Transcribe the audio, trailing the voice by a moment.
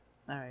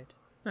All right.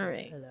 All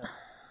right. Hello. I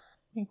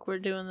think we're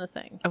doing the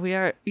thing. We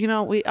are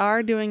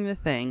doing the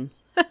thing.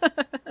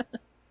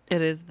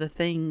 It is the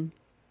thing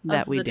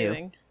that we do.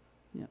 Doing.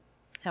 Yep.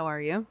 How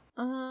are you?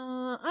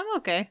 I'm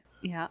okay.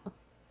 Yeah.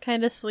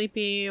 Kind of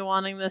sleepy,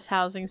 wanting this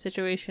housing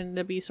situation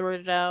to be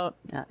sorted out.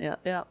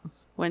 Yeah.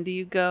 When do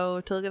you go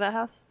to look at that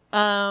house?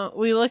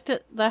 We looked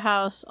at the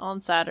house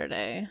on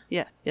Saturday.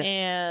 Yeah. Yes.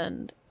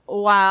 And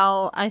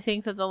while I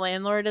think that the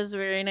landlord is a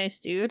very nice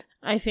dude,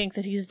 I think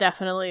that he's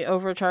definitely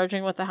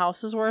overcharging what the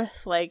house is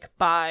worth, like,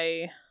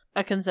 by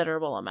a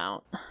considerable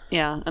amount.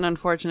 Yeah, and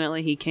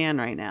unfortunately he can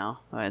right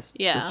now. That's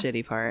the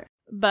shitty part.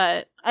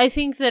 But I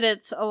think that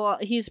it's a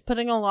lot. He's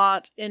putting a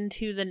lot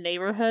into the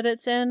neighborhood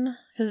it's in,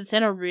 because it's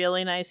in a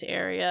really nice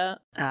area.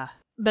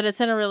 But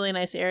it's in a really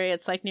nice area.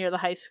 It's like near the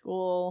high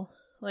school.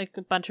 Like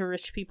a bunch of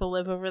rich people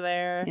live over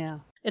there. Yeah.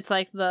 It's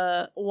like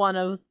the one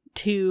of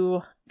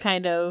two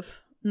kind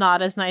of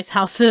not as nice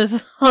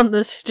houses on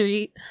the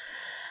street.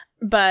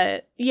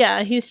 But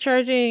yeah, he's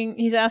asking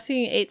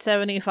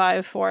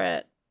 $875 for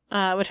it,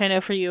 which I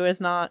know for you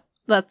is not.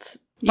 That's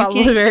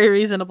probably very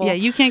reasonable. Yeah,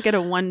 you can't get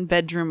a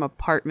 1-bedroom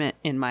apartment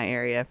in my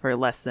area for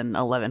less than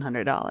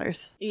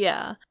 $1,100.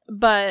 Yeah,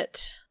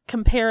 but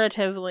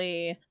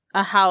comparatively,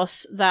 a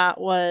house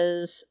that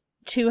was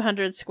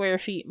 200 square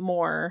feet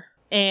more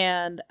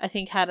and I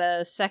think had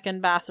a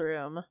second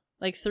bathroom,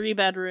 like 3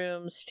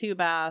 bedrooms, 2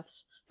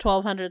 baths,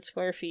 1,200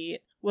 square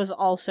feet, was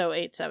also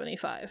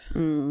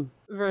 $875.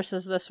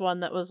 Versus this one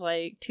that was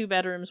like 2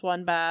 bedrooms,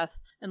 1 bath,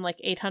 and like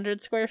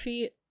 800 square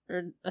feet,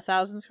 or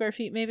 1,000 square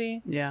feet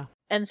maybe. Yeah.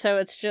 And so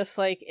it's just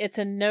like, it's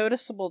a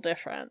noticeable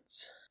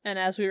difference. And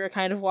as we were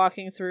kind of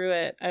walking through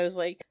it, I was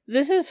like,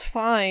 this is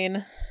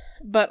fine,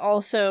 but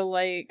also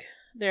like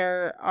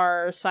there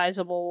are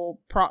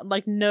sizable,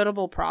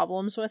 notable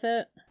problems with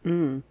it.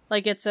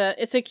 Like it's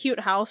a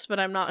cute house, but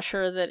I'm not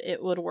sure that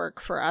it would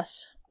work for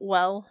us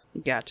well.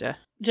 Gotcha.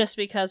 Just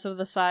because of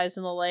the size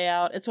and the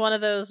layout. It's one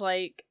of those,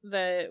 like,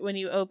 when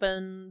you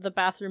open the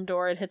bathroom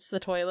door, it hits the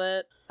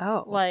toilet.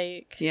 Oh.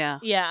 Like, yeah.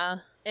 Yeah.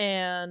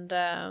 And,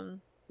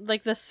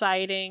 like, the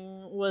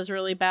siding was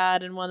really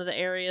bad in one of the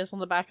areas on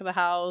the back of the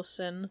house,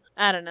 and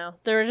I don't know.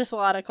 There were just a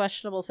lot of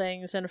questionable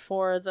things, and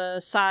for the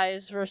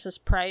size versus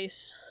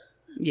price,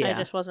 I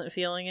just wasn't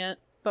feeling it.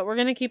 But we're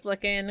gonna keep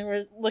looking.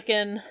 We're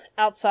looking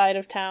outside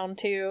of town,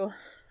 too,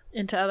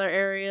 into other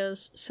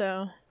areas,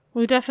 so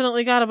we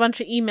definitely got a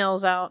bunch of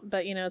emails out,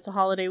 but, it's a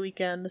holiday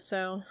weekend,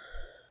 so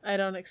I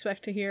don't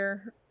expect to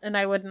hear, and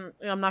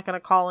I'm not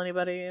gonna call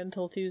anybody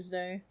until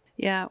Tuesday.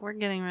 Yeah, we're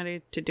getting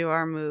ready to do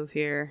our move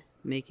here,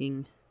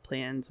 making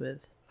plans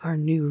with our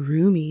new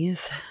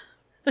roomies.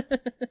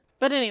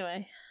 But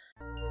anyway.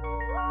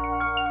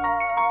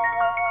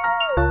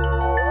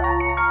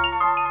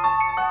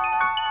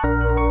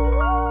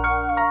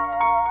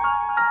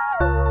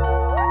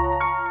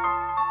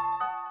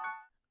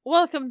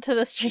 Welcome to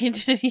The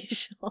Strange and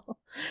Unusual,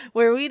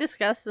 where we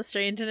discuss the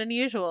strange and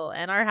unusual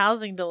and our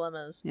housing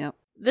dilemmas. Yep.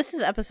 This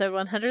is episode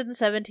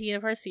 117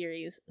 of our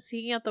series,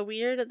 seeking out the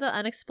weird, the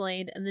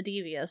unexplained, and the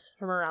devious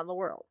from around the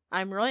world.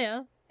 I'm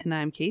Roya. And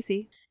I'm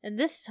Casey. And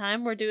this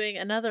time we're doing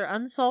another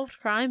Unsolved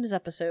Crimes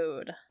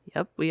episode.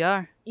 Yep, we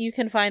are. You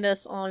can find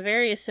us on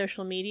various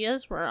social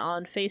medias. We're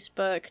on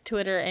Facebook,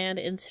 Twitter, and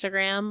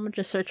Instagram.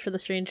 Just search for The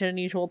Strange and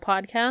Unusual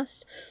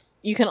Podcast.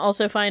 You can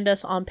also find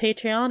us on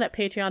Patreon at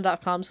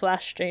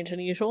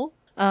patreon.com/strangeandunusual.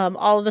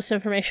 All of this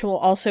information will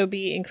also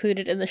be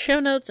included in the show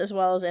notes, as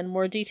well as in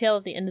more detail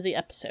at the end of the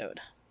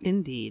episode.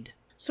 Indeed.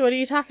 So what are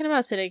you talking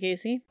about today,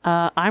 Casey?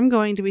 I'm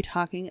going to be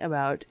talking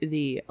about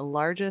the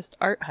largest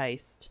art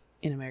heist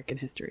in American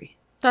history.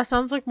 That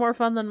sounds like more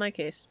fun than my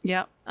case.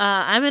 Yep.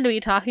 I'm going to be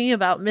talking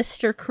about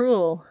Mr.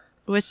 Cruel.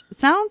 Which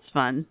sounds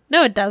fun.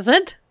 No, it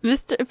doesn't.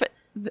 Mr.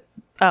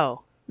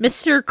 Cruel?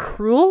 Mr.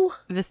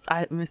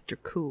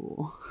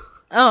 Cool.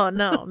 Oh,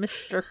 no.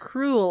 Mr.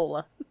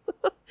 Cruel.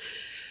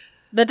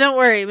 But don't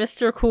worry,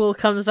 Mr. Cool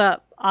comes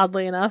up,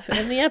 oddly enough,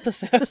 in the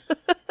episode.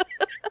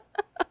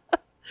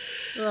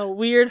 A little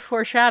weird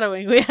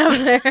foreshadowing we have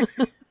there.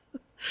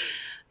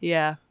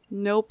 Yeah.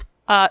 Nope.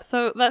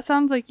 So that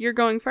sounds like you're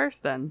going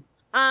first, then.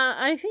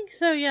 I think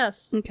so,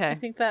 yes. Okay. I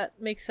think that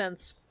makes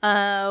sense.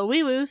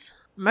 Wee-woos.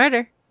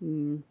 Murder.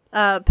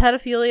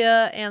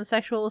 Pedophilia and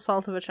sexual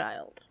assault of a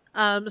child.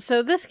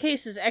 So this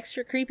case is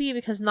extra creepy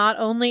because not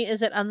only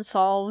is it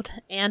unsolved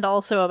and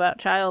also about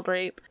child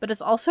rape, but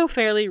it's also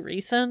fairly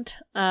recent,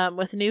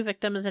 with new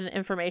victims and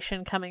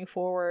information coming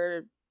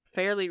forward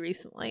fairly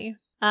recently.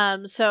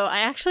 So I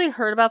actually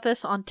heard about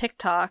this on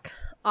TikTok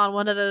on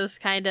one of those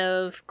kind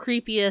of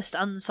creepiest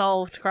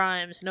unsolved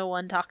crimes no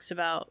one talks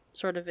about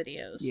sort of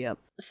videos. Yep.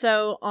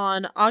 So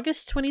on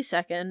August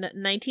 22nd,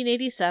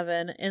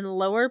 1987, in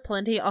Lower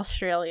Plenty,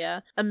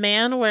 Australia, a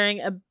man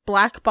wearing a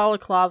black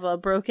balaclava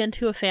broke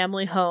into a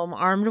family home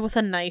armed with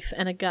a knife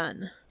and a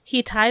gun.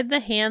 He tied the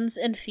hands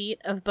and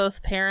feet of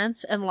both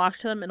parents and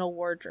locked them in a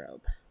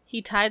wardrobe.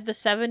 He tied the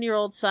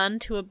 7-year-old son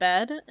to a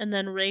bed and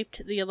then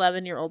raped the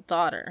 11-year-old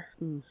daughter.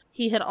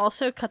 He had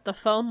also cut the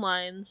phone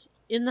lines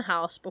in the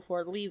house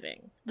before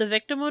leaving. The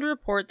victim would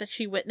report that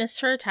she witnessed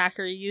her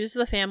attacker use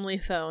the family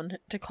phone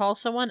to call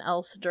someone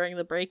else during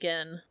a break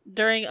in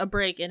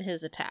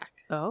his attack.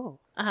 Oh.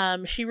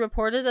 She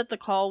reported that the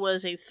call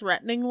was a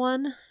threatening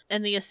one,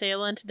 and the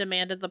assailant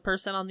demanded the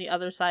person on the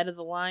other side of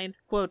the line,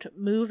 quote,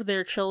 move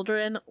their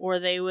children or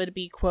they would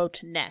be,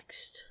 quote,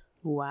 next.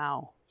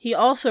 Wow. He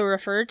also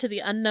referred to the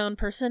unknown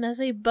person as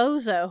a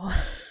bozo.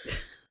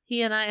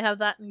 He and I have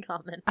that in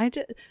common.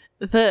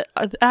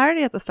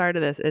 Already at the start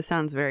of this, it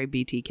sounds very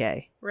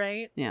BTK.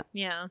 Right? Yeah.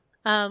 Yeah.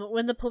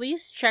 When the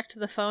police checked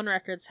the phone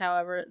records,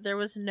 however, there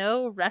was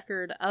no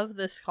record of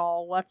this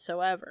call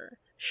whatsoever,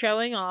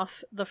 showing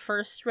off the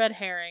first red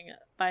herring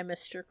by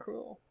Mr.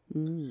 Cruel.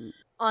 Mm.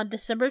 On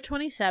December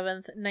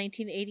 27th,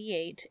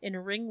 1988, in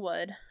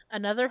Ringwood,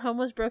 another home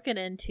was broken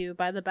into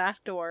by the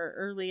back door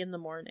early in the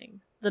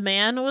morning. The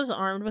man was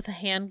armed with a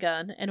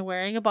handgun and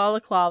wearing a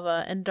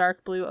balaclava and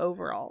dark blue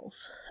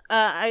overalls.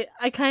 I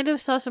kind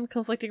of saw some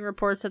conflicting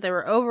reports that they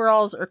were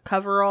overalls or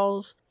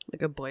coveralls.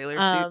 Like a boiler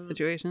suit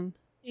situation?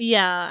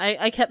 Yeah,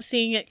 I kept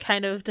seeing it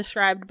kind of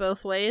described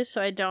both ways,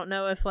 so I don't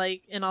know if,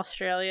 like, in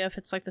Australia, if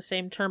it's, like, the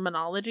same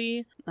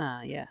terminology.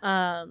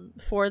 Yeah.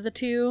 For the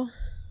two.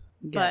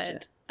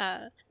 Gotcha.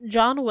 But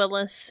John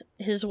Willis,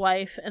 his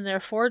wife, and their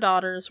 4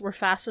 daughters were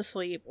fast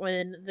asleep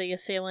when the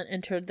assailant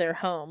entered their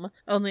home,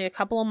 only a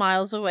couple of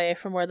miles away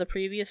from where the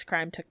previous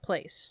crime took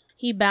place.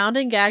 He bound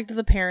and gagged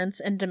the parents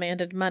and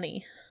demanded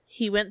money.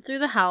 He went through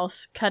the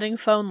house, cutting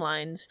phone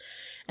lines,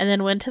 and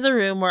then went to the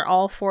room where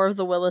all 4 of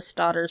the Willis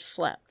daughters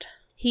slept.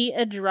 He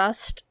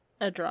addressed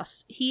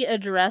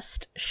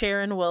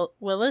Sharon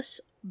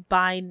Willis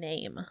by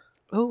name.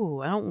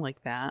 Oh, I don't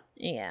like that.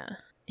 Yeah.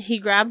 He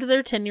grabbed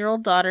their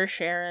 10-year-old daughter,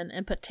 Sharon,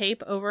 and put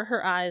tape over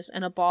her eyes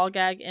and a ball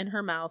gag in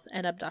her mouth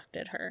and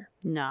abducted her.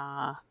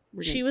 Nah.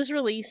 She was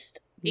released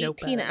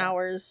 18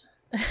 hours.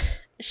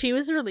 She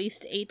was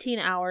released 18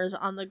 hours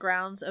on the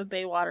grounds of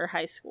Baywater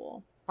High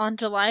School. On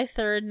July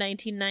 3rd,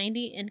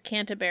 1990, in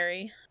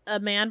Canterbury, a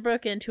man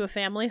broke into a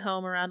family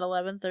home around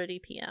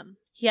 11:30 p.m.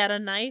 He had a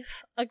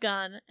knife, a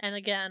gun, and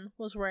again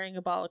was wearing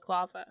a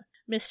balaclava.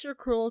 Mr.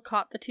 Cruel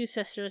caught the 2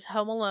 sisters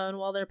home alone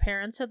while their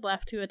parents had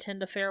left to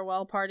attend a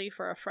farewell party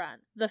for a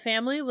friend. The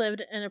family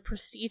lived in a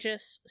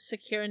prestigious,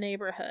 secure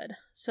neighborhood,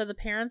 so the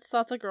parents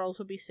thought the girls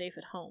would be safe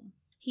at home.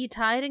 He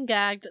tied and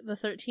gagged the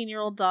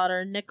 13-year-old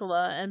daughter,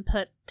 Nicola, and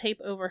put tape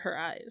over her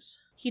eyes.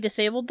 He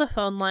disabled the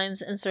phone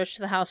lines and searched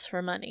the house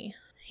for money.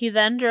 He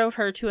then drove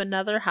her to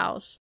another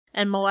house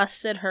and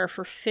molested her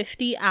for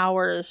 50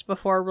 hours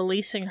before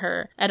releasing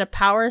her at a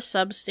power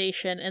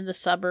substation in the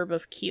suburb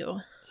of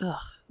Kew.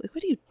 Ugh, like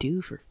what do you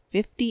do for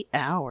 50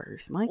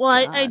 hours? My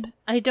God.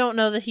 I don't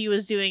know that he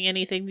was doing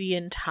anything the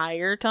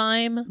entire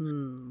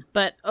time,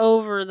 but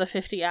over the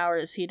 50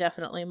 hours, he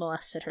definitely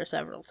molested her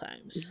several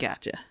times.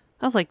 Gotcha.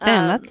 I was like,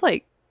 damn, that's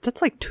like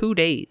 2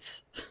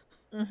 days.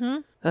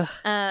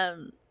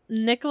 Mm-hmm.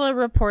 Nicola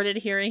reported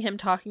hearing him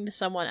talking to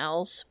someone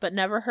else, but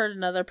never heard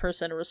another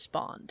person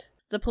respond.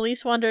 The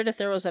police wondered if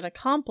there was an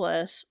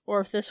accomplice,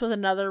 or if this was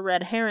another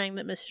red herring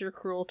that Mr.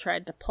 Cruel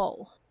tried to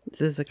pull. Is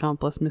his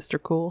accomplice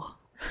Mr. Cool?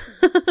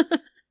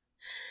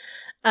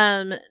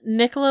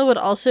 Nicola would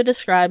also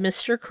describe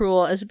Mr.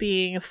 Cruel as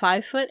being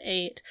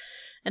 5'8"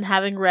 and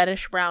having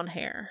reddish-brown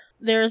hair.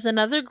 There is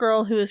another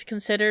girl who is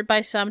considered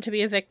by some to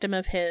be a victim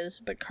of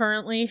his, but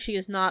currently she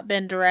has not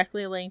been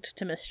directly linked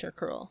to Mr.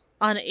 Cruel.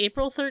 On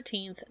April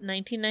 13th,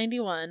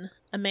 1991,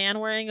 a man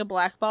wearing a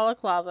black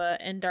balaclava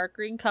and dark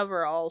green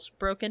coveralls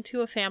broke into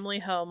a family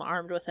home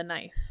armed with a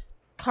knife.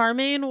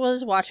 Carmaine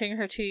was watching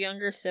her 2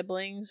 younger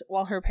siblings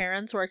while her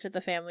parents worked at the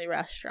family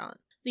restaurant.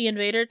 The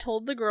invader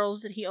told the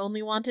girls that he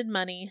only wanted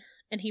money,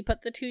 and he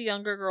put the 2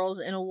 younger girls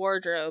in a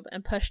wardrobe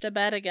and pushed a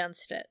bed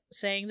against it,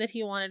 saying that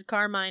he wanted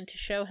Carmine to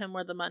show him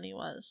where the money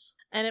was.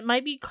 And it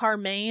might be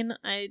Carmaine,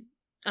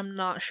 I'm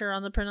not sure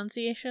on the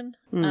pronunciation,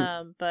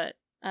 but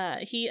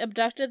he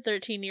abducted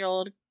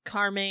 13-year-old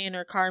Carmaine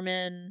or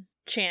Carmen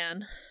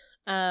Chan.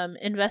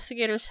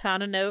 Investigators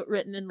found a note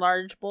written in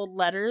large bold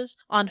letters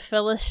on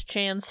Phyllis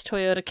Chan's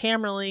Toyota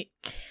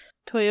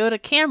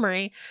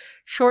Camry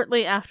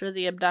shortly after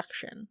the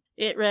abduction.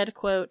 It read,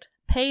 quote,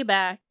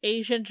 "Payback,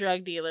 Asian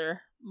drug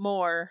dealer,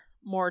 more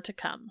to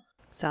come."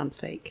 Sounds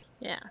fake.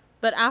 Yeah.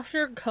 But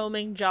after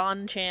combing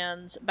John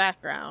Chan's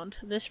background,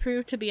 this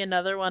proved to be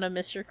another one of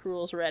Mr.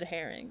 Cruel's red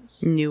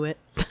herrings. Knew it.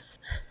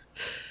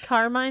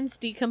 Carmine's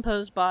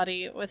decomposed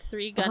body with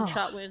 3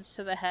 gunshot wounds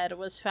to the head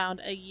was found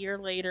a year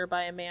later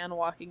by a man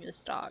walking his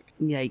dog.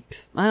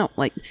 Yikes. I don't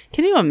like...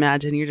 Can you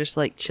imagine you're just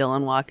like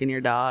chilling walking your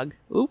dog?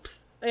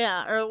 Oops.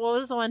 Yeah, or what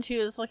was the one she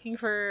was looking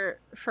for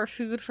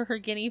food for her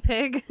guinea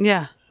pig?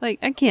 Yeah. Like,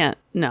 I can't...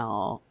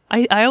 No.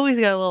 I always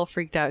get a little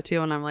freaked out too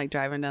when I'm like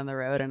driving down the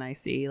road and I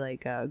see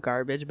like a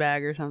garbage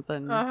bag or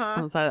something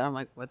on the side. I'm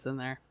like, what's in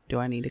there? Do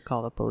I need to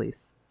call the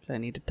police? Do I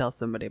need to tell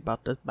somebody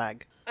about this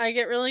bag? I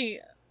get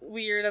really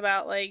weird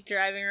about like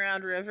driving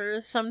around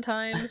rivers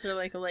sometimes or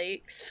like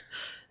lakes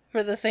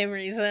for the same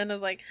reason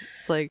of like,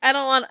 it's like I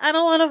don't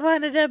want to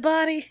find a dead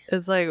body.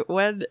 It's like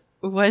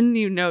when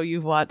you know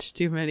you've watched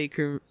too many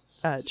true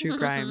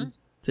crime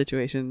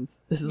situations.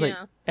 This is like,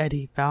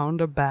 Eddie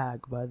found a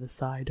bag by the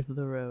side of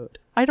the road.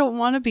 I don't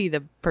want to be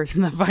the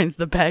person that finds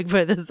the bag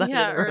by the side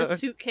of the road. Or a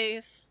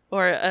suitcase.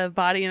 Or a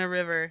body in a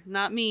river.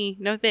 Not me.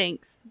 No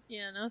thanks.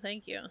 Yeah, no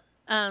thank you.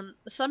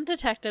 Some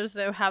detectives,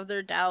 though, have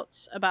their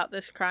doubts about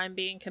this crime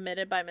being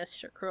committed by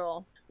Mr.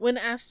 Cruel. When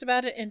asked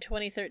about it in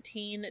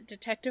 2013,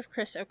 Detective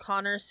Chris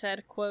O'Connor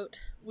said,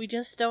 quote, "We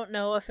just don't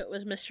know if it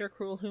was Mr.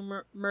 Cruel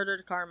who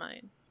murdered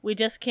Carmine. We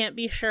just can't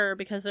be sure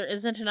because there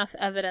isn't enough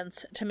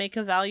evidence to make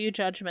a value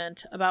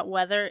judgment about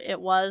whether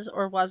it was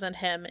or wasn't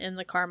him in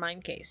the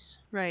Carmine case."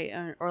 Right,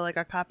 or like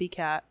a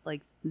copycat,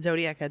 like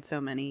Zodiac had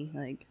so many,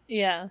 like,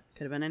 yeah,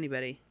 could have been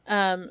anybody.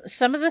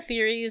 Some of the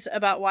theories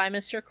about why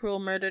Mr. Cruel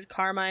murdered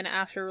Carmine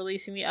after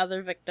releasing the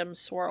other victims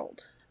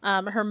swirled.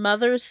 Her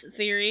mother's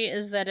theory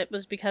is that it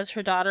was because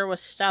her daughter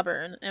was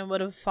stubborn and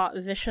would have fought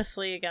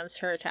viciously against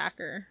her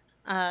attacker.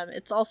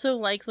 It's also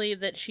likely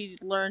that she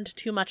learned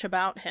too much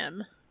about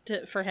him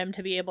for him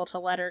to be able to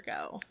let her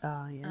go.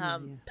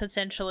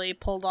 Potentially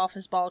pulled off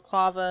his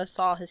balaclava,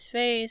 saw his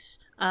face,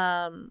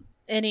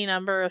 any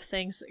number of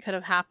things that could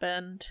have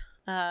happened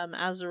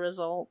as a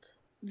result.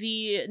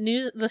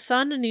 The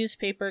Sun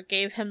newspaper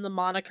gave him the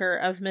moniker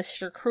of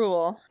Mr.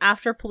 Cruel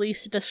after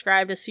police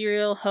described a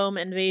serial home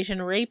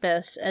invasion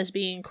rapist as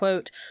being,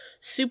 quote,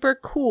 super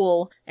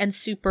cool and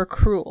super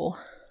cruel.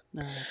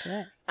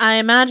 Okay. I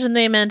imagine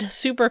they meant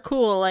super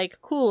cool, like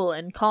cool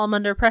and calm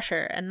under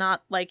pressure, and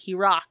not like he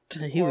rocked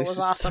or was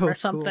awesome or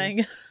something.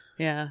 Cool.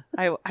 Yeah.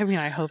 I mean,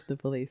 I hope the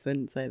police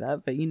wouldn't say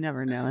that, but you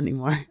never know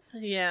anymore.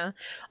 Yeah.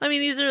 I mean,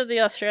 these are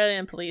the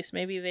Australian police.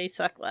 Maybe they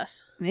suck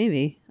less.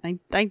 Maybe.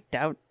 I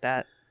doubt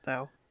that,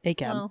 though.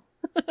 ACAB. Well.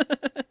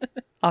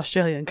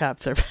 Australian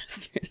cops are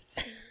bastards.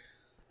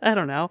 I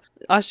don't know.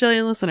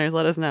 Australian listeners,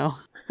 let us know.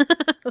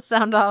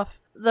 Sound off.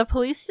 The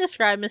police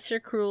describe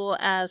Mr. Cruel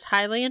as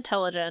highly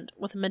intelligent,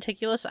 with a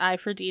meticulous eye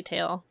for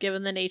detail,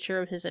 given the nature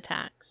of his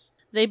attacks.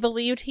 They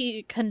believed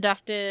he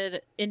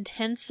conducted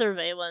intense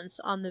surveillance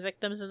on the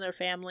victims and their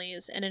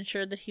families and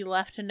ensured that he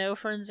left no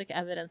forensic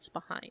evidence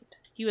behind.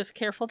 He was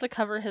careful to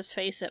cover his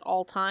face at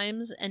all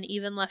times and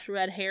even left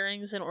red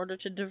herrings in order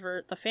to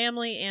divert the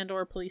family and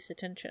or police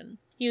attention.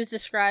 He was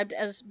described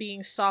as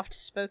being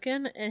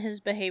soft-spoken and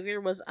his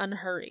behavior was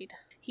unhurried.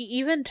 He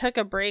even took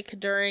a break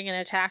during an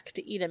attack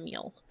to eat a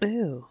meal.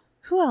 Ooh.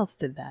 Who else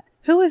did that?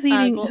 Who was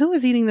eating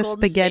the Golden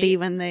spaghetti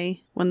State.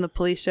 when the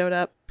police showed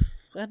up?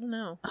 I don't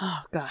know.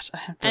 Oh gosh,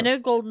 I know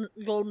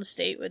Golden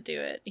State would do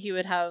it. He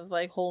would have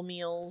like whole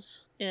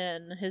meals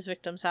in his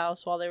victim's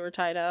house while they were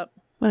tied up.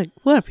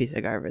 What a piece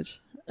of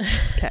garbage.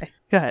 Okay,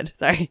 go ahead.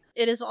 Sorry.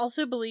 It is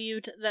also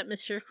believed that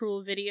Mr.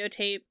 Cruel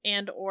videotaped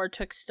and or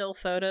took still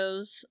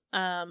photos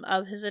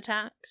of his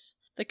attacks.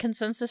 The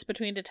consensus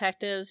between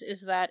detectives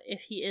is that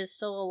if he is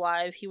still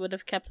alive, he would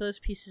have kept those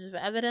pieces of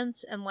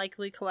evidence and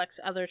likely collects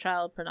other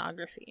child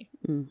pornography.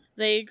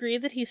 They agree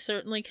that he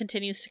certainly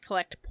continues to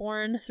collect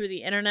porn through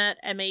the internet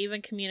and may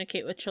even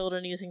communicate with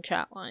children using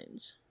chat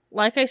lines.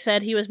 Like I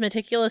said, he was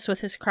meticulous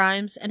with his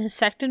crimes, and his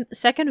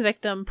second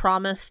victim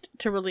promised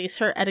to release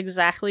her at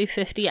exactly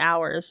 50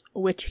 hours,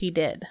 which he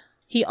did.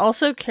 He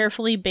also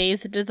carefully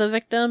bathed the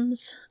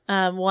victims,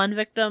 one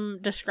victim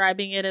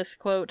describing it as,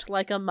 quote,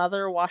 like a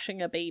mother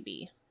washing a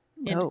baby,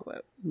 end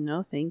quote.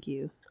 No, thank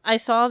you. I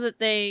saw that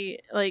the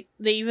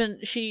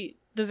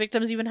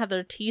victims even had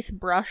their teeth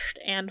brushed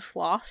and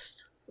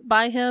flossed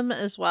by him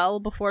as well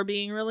before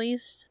being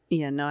released.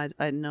 Yeah, no,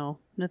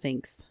 no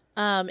thanks.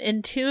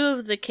 In 2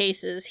 of the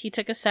cases, he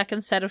took a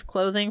second set of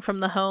clothing from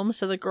the home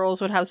so the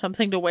girls would have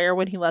something to wear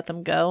when he let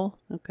them go.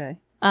 Okay.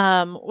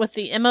 With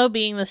the MO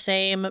being the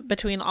same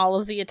between all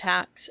of the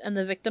attacks and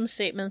the victim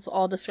statements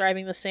all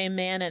describing the same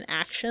man and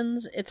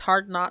actions, it's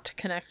hard not to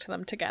connect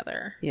them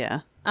together.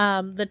 Yeah.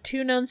 The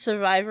 2 known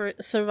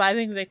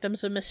surviving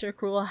victims of Mr.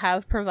 Cruel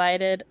have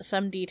provided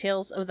some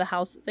details of the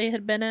house that they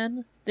had been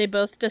in. They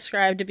both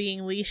described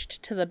being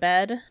leashed to the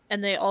bed,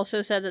 and they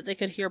also said that they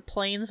could hear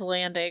planes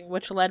landing,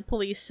 which led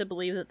police to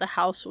believe that the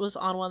house was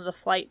on one of the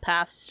flight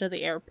paths to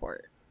the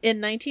airport. In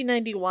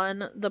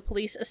 1991, the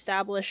police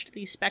established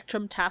the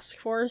Spectrum Task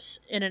Force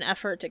in an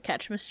effort to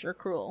catch Mr.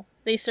 Cruel.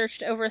 They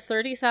searched over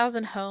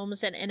 30,000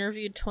 homes and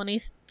interviewed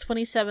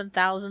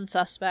 27,000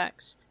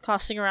 suspects,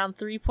 costing around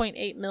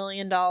 $3.8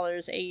 million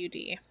AUD.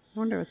 I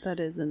wonder what that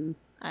is in...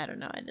 I don't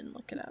know, I didn't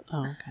look it up.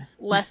 Oh, okay.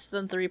 Less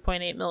than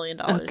 $3.8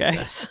 million okay.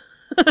 US.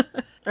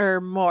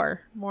 Or more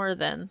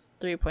than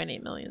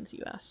 3.8 million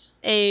US.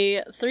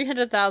 A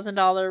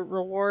 $300,000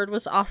 reward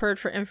was offered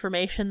for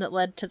information that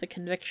led to the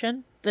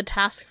conviction. The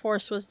task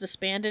force was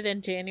disbanded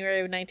in January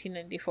of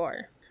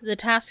 1994. The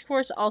task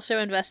force also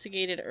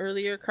investigated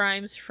earlier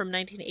crimes from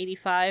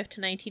 1985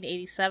 to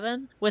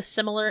 1987 with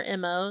similar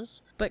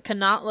MOs, but could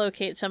not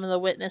locate some of the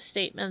witness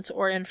statements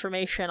or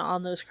information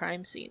on those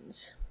crime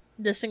scenes.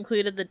 This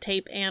included the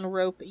tape and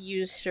rope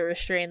used to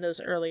restrain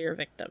those earlier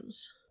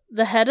victims.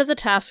 The head of the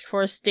task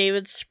force,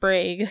 David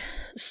Sprague,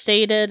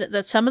 stated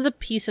that some of the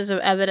pieces of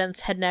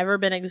evidence had never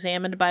been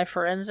examined by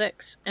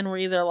forensics and were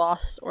either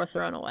lost or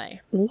thrown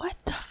away. What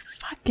the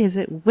fuck is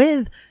it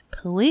with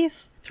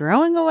police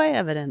throwing away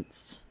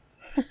evidence?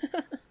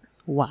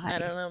 Why? I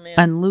don't know, man.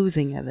 I'm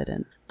losing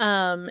evidence.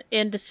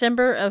 In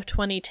December of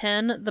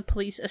 2010, the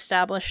police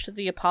established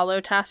the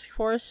Apollo Task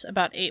Force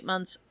about 8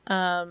 months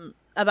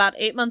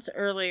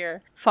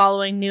earlier,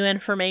 following new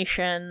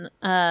information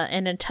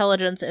and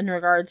intelligence in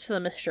regards to the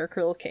Mr.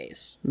 Krill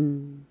case.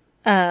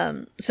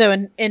 So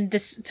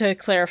to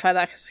clarify,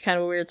 that's kind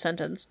of a weird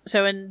sentence.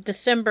 So in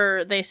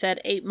December, they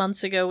said 8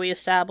 months ago we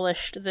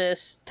established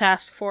this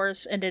task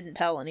force and didn't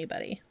tell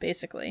anybody,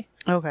 basically.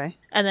 Okay.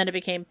 And then it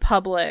became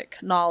public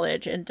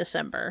knowledge in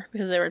December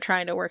because they were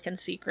trying to work in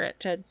secret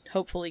to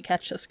hopefully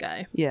catch this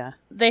guy. Yeah.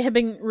 They had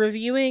been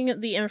reviewing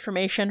the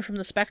information from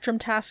the Spectrum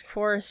Task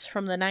Force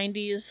from the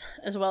 90s,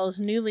 as well as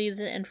new leads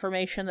and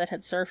information that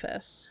had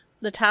surfaced.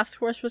 The task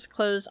force was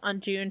closed in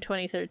June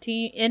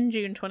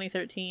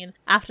 2013,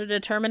 after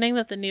determining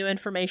that the new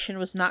information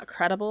was not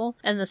credible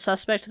and the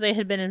suspect they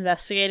had been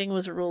investigating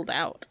was ruled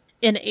out.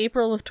 In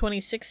April of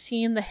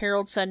 2016, the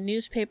Herald Sun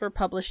newspaper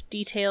published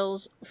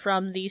details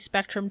from the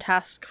Spectrum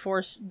Task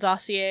Force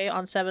dossier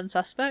on 7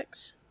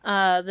 suspects.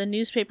 The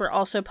newspaper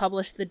also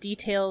published the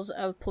details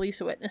of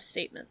police witness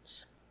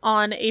statements.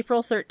 On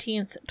April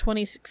 13th,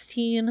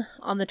 2016,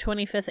 on the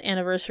 25th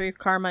anniversary of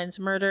Carmine's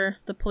murder,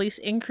 the police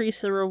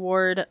increased the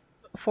reward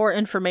for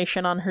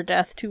information on her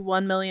death to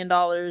 $1 million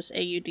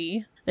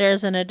AUD. There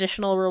is an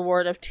additional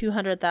reward of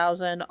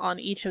 $200,000 on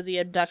each of the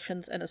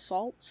abductions and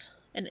assaults.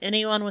 And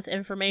anyone with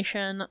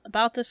information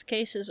about this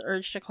case is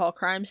urged to call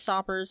Crime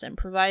Stoppers and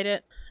provide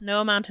it.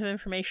 No amount of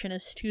information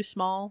is too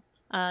small.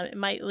 It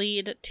might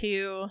lead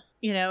to,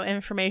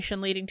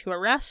 information leading to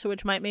arrest,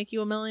 which might make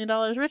you $1 million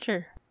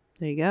richer.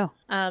 There you go.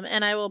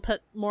 And I will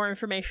put more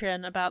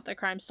information about the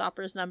Crime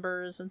Stoppers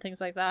numbers and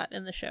things like that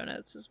in the show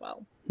notes as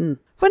well.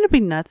 Wouldn't it be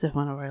nuts if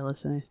one of our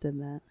listeners did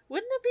that?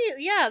 Wouldn't it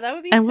be? Yeah, that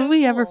would be and so would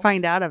we cool. ever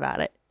find out about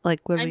it?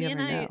 Like, would we ever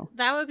know?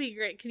 That would be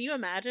great. Can you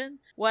imagine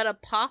what a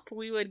pop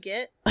we would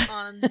get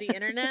on the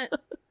internet?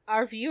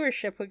 Our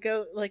viewership would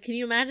go, can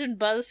you imagine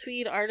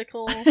BuzzFeed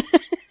article?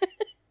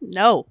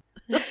 No.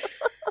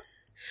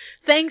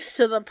 Thanks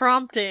to the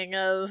prompting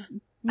of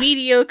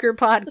mediocre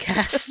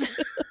podcast.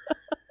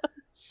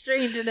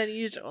 Strange and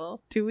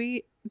unusual.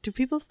 Do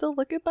people still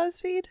look at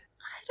BuzzFeed?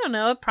 I don't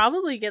know. It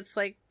probably gets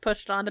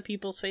pushed onto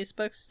people's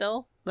Facebooks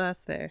still.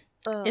 That's fair.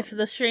 If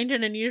the Strange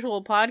and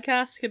Unusual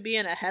podcast could be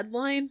in a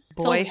headline,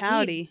 boy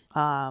howdy.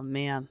 Oh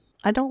man,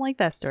 I don't like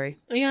that story.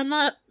 Yeah, I'm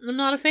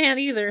not a fan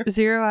either.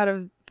 0 out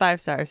of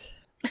 5 stars.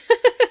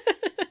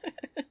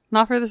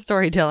 Not for the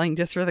storytelling,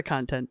 just for the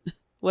content.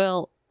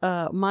 Well,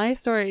 my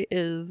story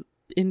is,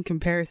 in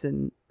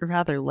comparison,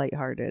 rather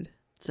lighthearted.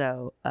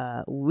 So,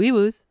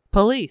 wee-woos,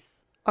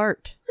 police,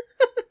 art,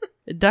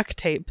 duct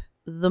tape,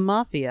 the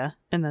mafia,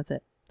 and that's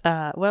it.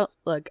 Well,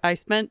 look, I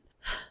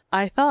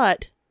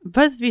thought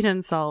BuzzFeed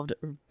Unsolved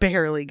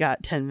barely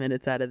got 10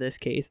 minutes out of this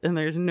case, and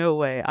there's no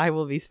way I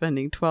will be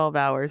spending 12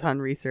 hours on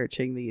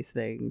researching these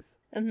things.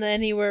 And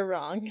then you were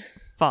wrong.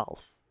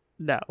 False.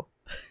 No.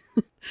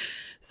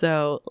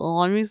 So,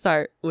 let me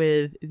start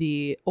with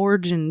the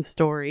origin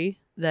story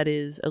that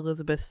is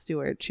Elizabeth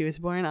Stewart. She was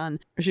born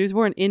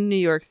in New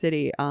York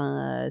City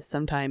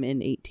sometime in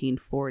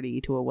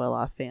 1840 to a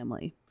well-off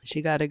family.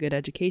 She got a good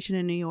education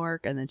in New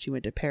York, and then she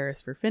went to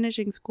Paris for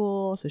finishing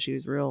school, so she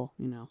was real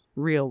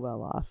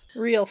well off.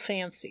 Real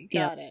fancy.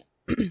 Got it.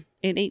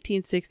 In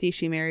 1860,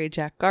 she married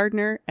Jack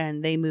Gardner,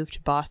 and they moved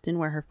to Boston,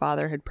 where her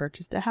father had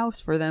purchased a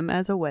house for them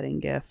as a wedding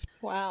gift.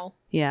 Wow.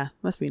 Yeah,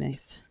 must be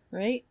nice.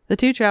 Right? The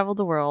two traveled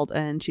the world,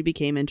 and she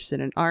became interested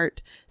in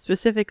art.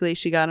 Specifically,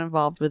 she got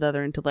involved with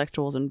other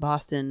intellectuals in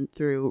Boston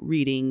through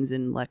readings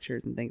and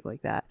lectures and things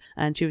like that.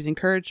 And she was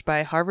encouraged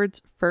by Harvard's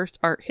first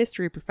art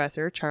history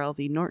professor, Charles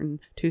E.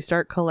 Norton, to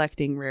start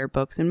collecting rare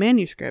books and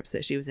manuscripts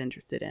that she was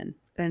interested in.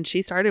 And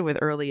she started with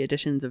early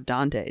editions of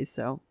Dante's,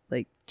 so,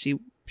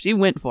 she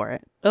went for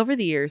it. Over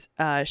the years,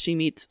 she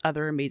meets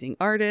other amazing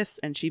artists,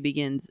 and she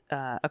begins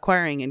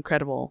acquiring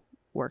incredible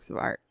works of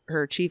art.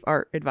 Her chief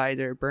art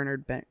advisor,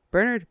 Bernard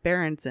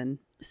Berenson,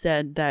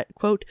 said that,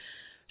 quote,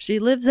 "She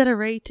lives at a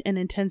rate and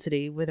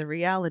intensity with a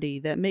reality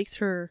that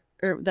makes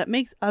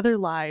other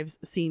lives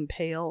seem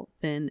pale,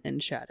 thin,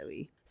 and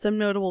shadowy." Some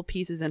notable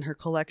pieces in her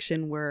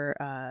collection were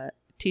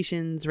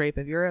Titian's Rape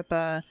of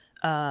Europa.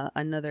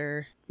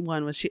 Another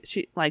one was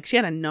she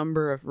had a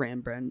number of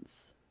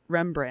Rembrandts,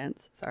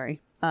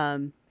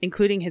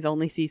 including his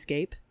only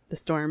seascape, The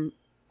Storm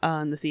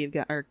on the Sea of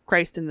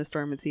Christ in the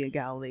Storm at Sea of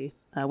Galilee,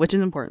 which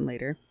is important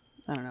later.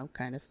 I don't know,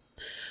 kind of.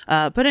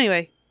 But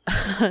anyway,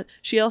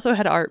 she also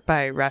had art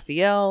by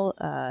Raphael,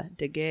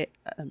 Degas,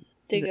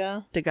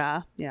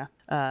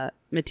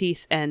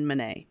 Matisse, and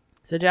Monet.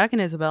 So Jack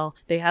and Isabel,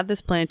 they had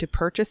this plan to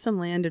purchase some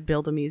land and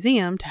build a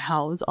museum to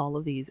house all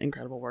of these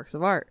incredible works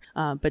of art.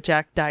 But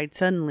Jack died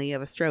suddenly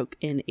of a stroke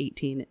in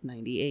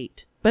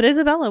 1898. But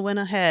Isabella went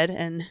ahead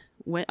and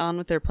went on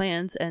with their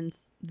plans, and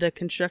the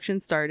construction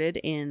started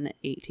in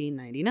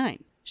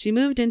 1899. She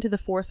moved into the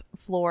 4th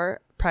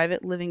floor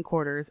private living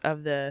quarters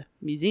of the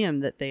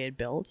museum that they had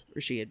built, or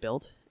she had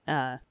built.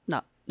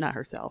 Not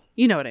herself.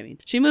 You know what I mean.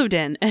 She moved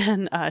in,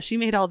 and she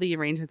made all the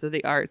arrangements of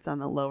the arts on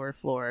the lower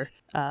floor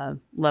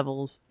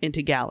levels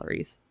into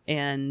galleries.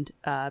 And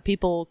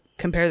people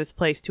compare this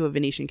place to a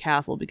Venetian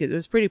castle because it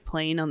was pretty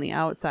plain on the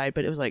outside,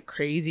 but it was like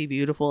crazy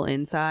beautiful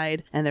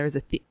inside. And there was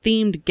a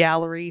themed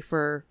gallery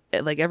for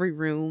like every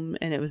room,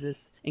 and it was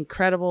this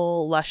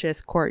incredible,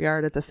 luscious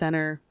courtyard at the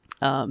center.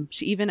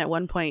 She even at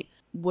one point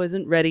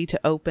wasn't ready to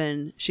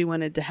open. She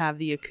wanted to have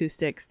the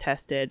acoustics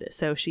tested,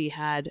 so she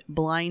had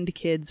blind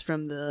kids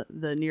from the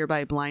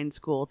nearby blind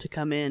school to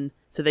come in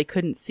so they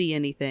couldn't see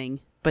anything,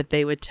 but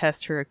they would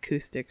test her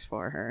acoustics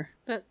for her.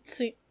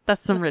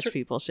 That's some rich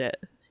people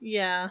shit.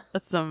 Yeah.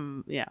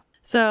 Yeah.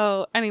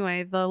 So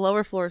anyway, the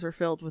lower floors were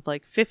filled with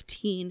like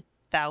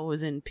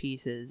 15,000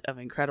 pieces of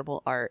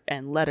incredible art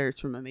and letters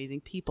from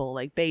amazing people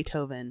like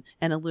Beethoven,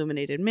 and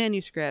illuminated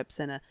manuscripts,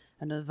 and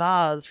a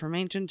vase from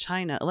ancient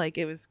China. Like,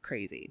 it was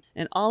crazy.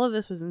 And all of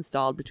this was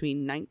installed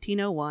between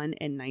 1901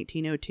 and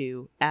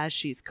 1902 as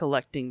she's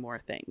collecting more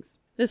things.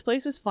 This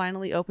place was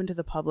finally opened to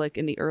the public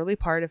in the early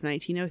part of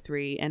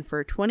 1903, and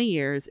for 20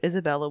 years,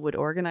 Isabella would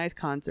organize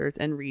concerts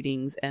and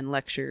readings and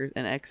lectures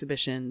and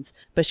exhibitions,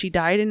 but she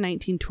died in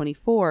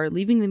 1924,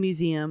 leaving the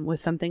museum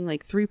with something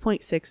like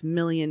 $3.6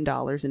 million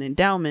in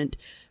endowment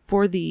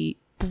for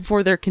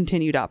their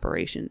continued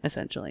operation,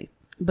 essentially.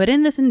 But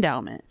in this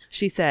endowment,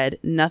 she said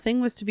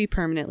nothing was to be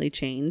permanently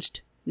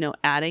changed, no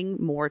adding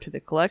more to the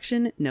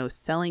collection, no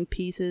selling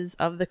pieces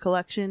of the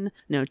collection,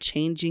 no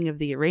changing of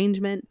the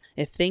arrangement.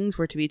 If things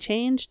were to be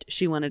changed,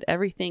 she wanted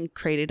everything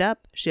crated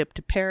up, shipped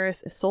to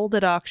Paris, sold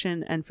at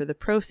auction, and for the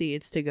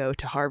proceeds to go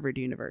to Harvard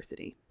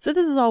University. So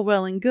this is all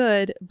well and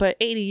good, but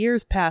 80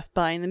 years passed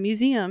by and the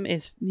museum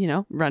is,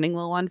 running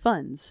low on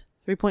funds.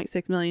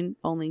 $3.6 million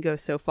only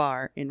goes so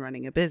far in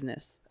running a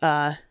business.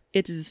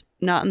 It is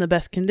not in the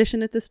best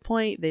condition at this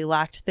point. They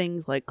lacked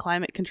things like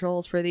climate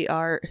controls for the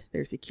art.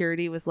 Their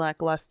security was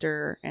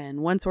lackluster.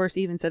 And one source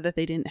even said that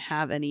they didn't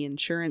have any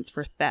insurance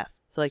for theft.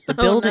 So like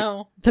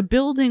the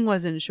building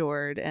was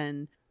insured,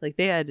 and like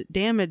they had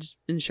damage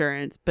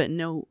insurance, but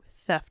no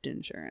theft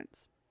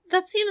insurance.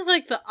 That seems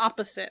like the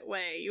opposite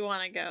way you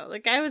want to go.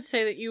 Like, I would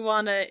say that you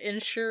want to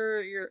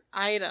insure your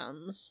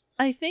items,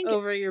 I think,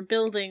 over your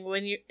building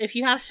if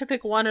you have to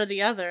pick one or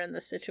the other in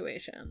this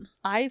situation.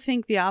 I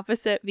think the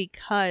opposite,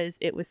 because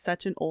it was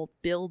such an old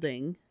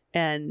building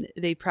and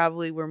they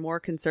probably were more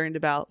concerned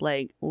about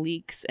like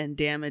leaks and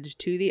damage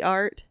to the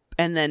art.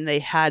 And then they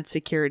had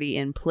security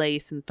in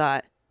place and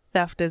thought,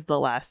 theft is the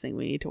last thing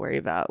we need to worry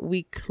about.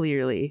 We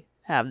clearly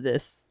have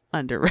this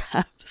under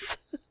wraps.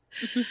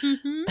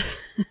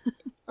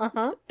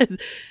 Uh-huh.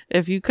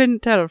 If you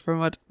couldn't tell from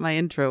what my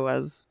intro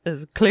was,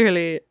 is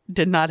clearly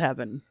did not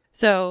happen.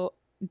 So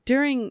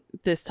during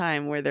this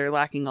time where they're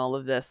lacking all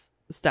of this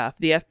stuff,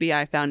 the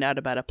FBI found out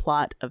about a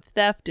plot of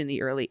theft in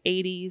the early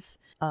 80s.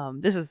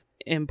 This is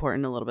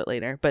important a little bit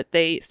later, but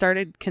they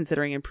started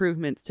considering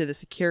improvements to the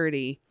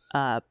security.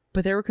 But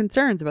there were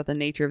concerns about the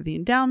nature of the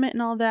endowment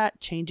and all that.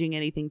 Changing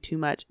anything too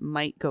much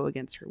might go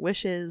against her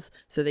wishes.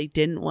 So they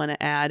didn't want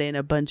to add in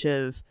a bunch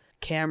of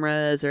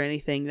cameras or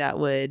anything that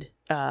would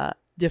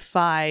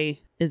defy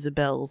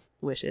Isabel's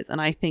wishes.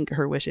 And I think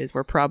her wishes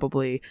were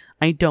probably,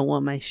 I don't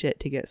want my shit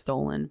to get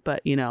stolen.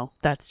 But,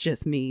 that's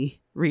just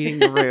me reading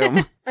the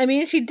room. I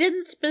mean, she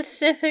didn't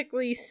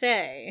specifically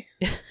say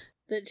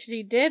that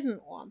she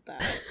didn't want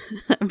that.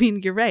 I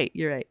mean, you're right.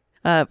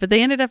 But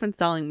they ended up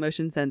installing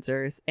motion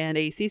sensors and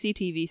a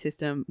CCTV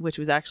system, which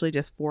was actually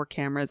just 4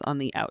 cameras on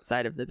the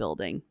outside of the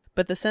building.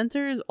 But the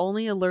sensors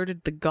only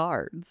alerted the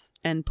guards,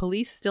 and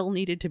police still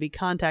needed to be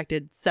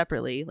contacted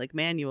separately, like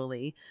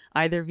manually,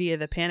 either via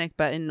the panic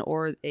button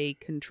or a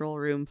control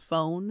room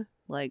phone.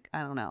 Like,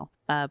 I don't know.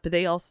 But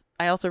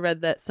I also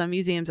read that some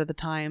museums at the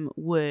time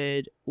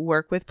would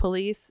work with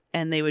police,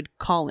 and they would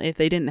call, if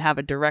they didn't have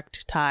a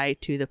direct tie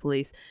to the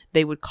police,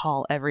 they would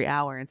call every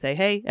hour and say,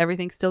 hey,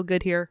 everything's still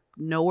good here.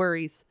 No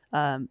worries.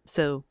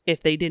 So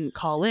if they didn't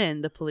call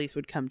in, the police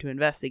would come to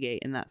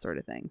investigate and that sort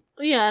of thing.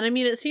 Yeah, and I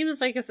mean, it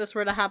seems like if this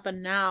were to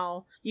happen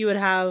now, you would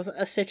have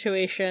a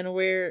situation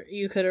where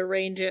you could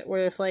arrange it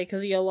where if, like,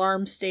 the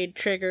alarm stayed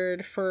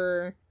triggered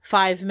for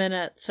 5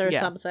 minutes or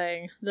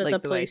something, that like the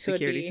police way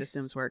security would be...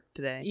 systems work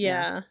today.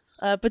 Yeah.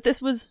 But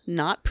this was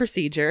not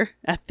procedure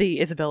at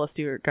the Isabella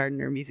Stewart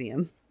Gardner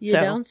Museum. You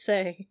don't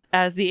say.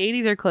 As the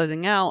 80s are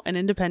closing out, an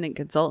independent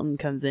consultant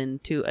comes in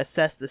to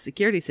assess the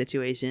security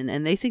situation,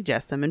 and they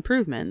suggest some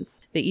improvements.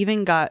 They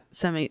even got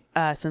some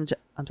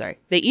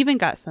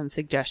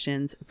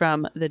suggestions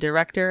from the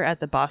director at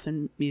the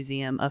Boston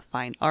Museum of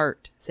Fine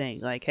Art, saying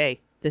like,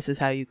 "Hey, this is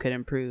how you could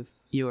improve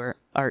your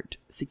art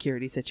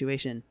security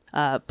situation."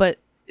 But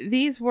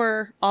these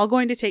were all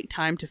going to take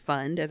time to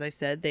fund. As I've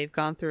said, they've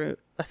gone through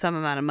some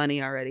amount of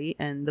money already,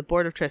 and the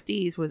Board of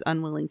Trustees was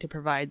unwilling to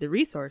provide the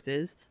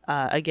resources,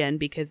 again,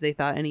 because they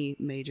thought any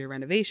major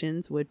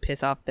renovations would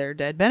piss off their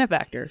dead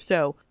benefactor.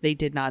 So they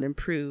did not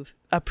approve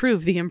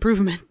the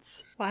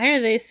improvements. Why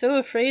are they so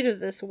afraid of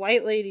this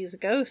white lady's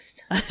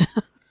ghost?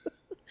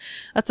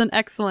 That's an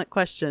excellent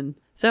question.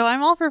 So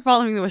I'm all for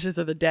following the wishes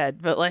of the dead,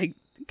 but like,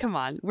 come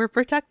on, we're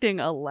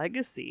protecting a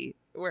legacy.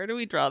 Where do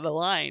we draw the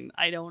line?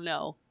 I don't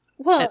know.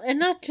 Well, and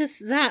not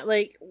just that,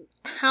 like,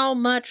 how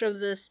much of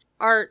this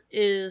art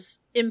is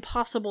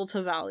impossible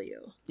to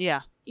value.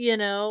 Yeah. You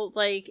know,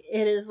 like,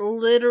 it is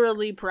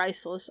literally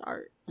priceless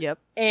art. Yep.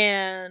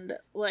 And,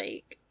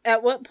 like,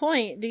 at what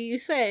point do you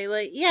say,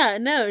 like, yeah,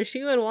 no,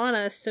 she would want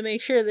us to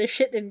make sure this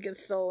shit didn't get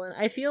stolen?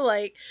 I feel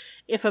like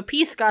if a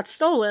piece got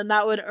stolen,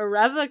 that would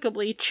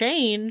irrevocably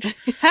change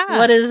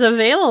what is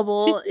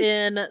available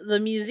in the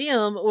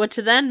museum, which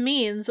then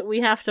means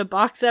we have to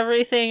box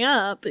everything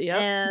up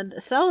and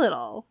sell it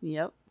all.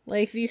 Yep.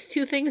 Like, these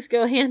two things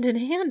go hand in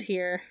hand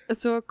here.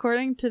 So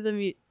according to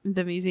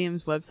the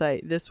museum's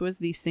website, this was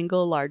the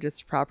single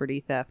largest property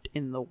theft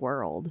in the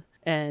world.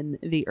 In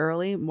the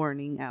early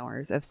morning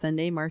hours of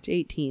Sunday, March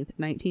 18th,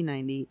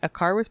 1990, a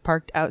car was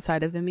parked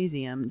outside of the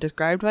museum,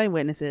 described by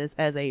witnesses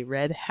as a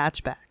red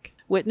hatchback.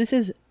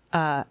 Witnesses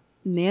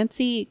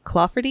Nancy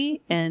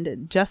Clafferty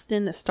and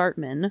Justin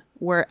Startman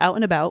were out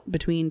and about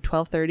between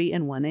 12:30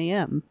 and 1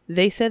 a.m.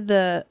 They said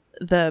the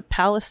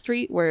Palace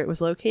Street where it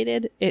was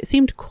located, it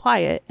seemed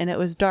quiet and it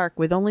was dark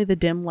with only the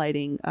dim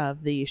lighting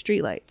of the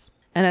streetlights.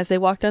 And as they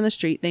walked down the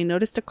street, they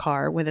noticed a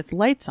car with its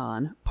lights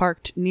on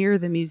parked near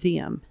the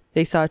museum.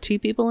 They saw two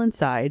people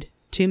inside,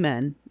 two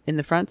men, in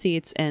the front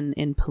seats and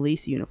in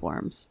police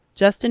uniforms.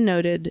 Justin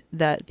noted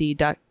that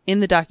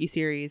in the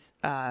docuseries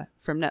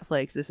from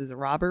Netflix, This Is a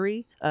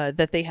Robbery,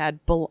 that they had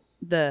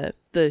the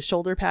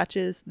shoulder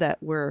patches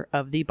that were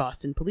of the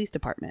Boston Police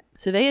Department.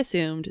 So they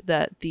assumed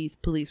that these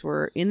police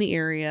were in the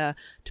area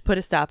to put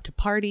a stop to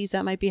parties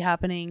that might be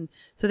happening.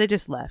 So they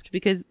just left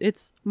because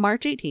it's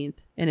March 18th,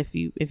 and if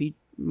you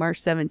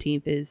March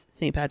 17th is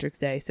St. Patrick's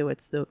Day, so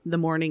it's the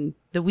morning,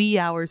 the wee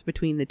hours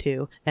between the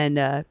two, and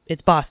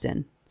it's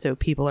Boston, so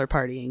people are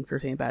partying for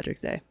St.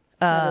 Patrick's Day.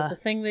 That is a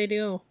thing they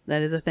do.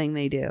 That is a thing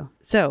they do.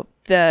 So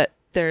there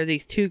are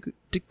these two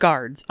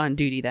guards on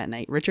duty that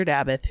night, Richard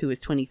Abbott, who was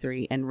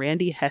 23, and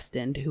Randy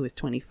Heston, who was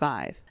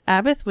 25.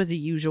 Abbott was a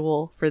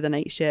usual for the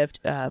night shift,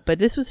 but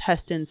this was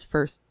Heston's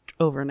first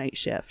overnight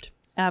shift.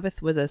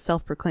 Abbott was a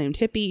self-proclaimed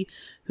hippie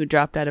who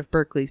dropped out of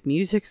Berkeley's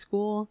music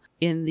school.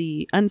 In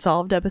the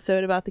Unsolved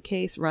episode about the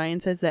case, Ryan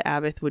says that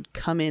Abbott would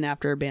come in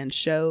after a band's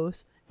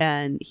shows,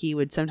 and he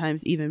would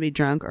sometimes even be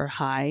drunk or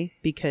high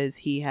because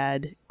he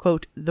had,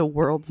 quote, the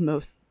world's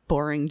most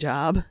boring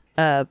job.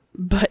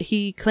 But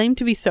he claimed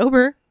to be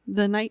sober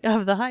the night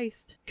of the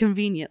heist,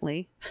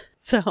 conveniently.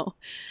 So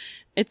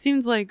it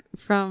seems like,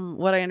 from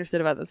what I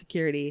understood about the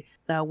security,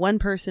 one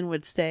person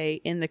would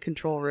stay in the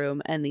control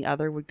room and the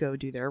other would go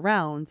do their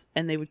rounds,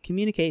 and they would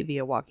communicate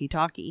via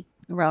walkie-talkie.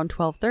 Around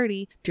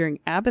 12:30, during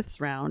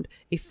Abbott's round,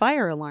 a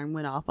fire alarm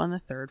went off on the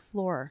third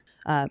floor.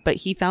 But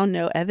he found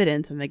no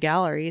evidence in the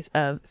galleries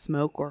of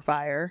smoke or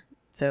fire,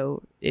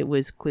 so it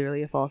was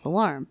clearly a false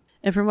alarm.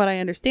 And from what I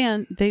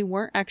understand, they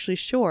weren't actually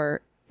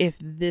sure if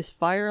this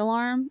fire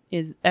alarm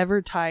is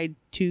ever tied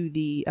to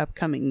the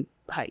upcoming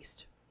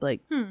heist.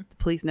 Like, the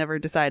police never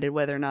decided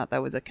whether or not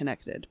that was a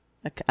connected.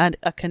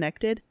 A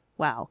connected?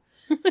 Wow.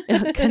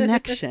 A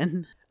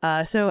connection.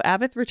 So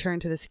Abbott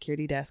returned to the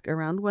security desk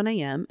around 1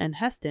 a.m. and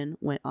Heston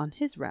went on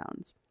his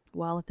rounds.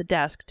 While at the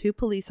desk, two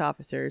police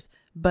officers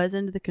buzzed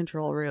into the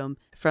control room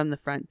from the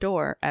front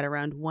door at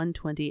around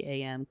 1:20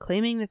 a.m.,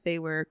 claiming that they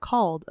were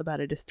called about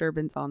a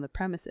disturbance on the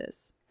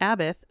premises.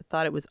 Abbott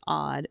thought it was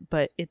odd,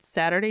 but it's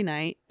Saturday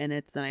night and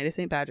it's the night of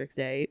St. Patrick's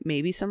Day.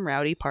 Maybe some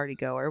rowdy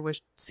partygoer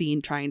was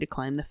seen trying to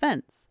climb the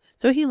fence.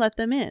 So he let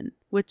them in,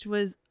 which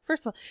was,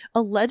 first of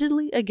all,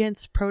 allegedly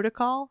against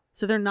protocol.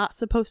 So they're not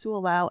supposed to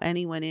allow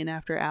anyone in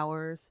after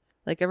hours.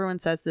 Like, everyone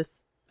says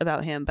this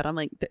about him, but I'm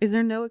like, is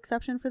there no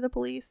exception for the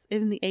police?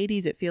 In the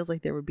 80s, it feels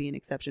like there would be an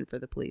exception for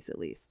the police, at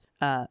least.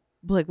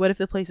 Like, what if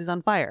the place is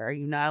on fire? Are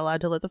you not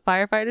allowed to let the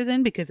firefighters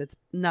in because it's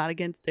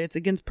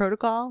against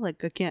protocol?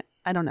 Like,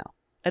 I don't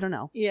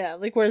know. Yeah,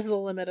 like, where's the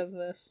limit of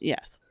this?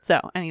 Yes. So,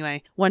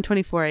 anyway,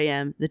 1:24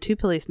 a.m., the two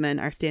policemen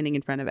are standing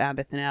in front of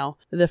Abbott now.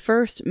 The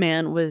first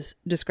man was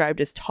described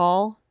as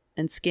tall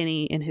and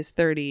skinny in his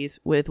 30s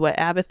with what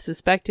Abbott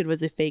suspected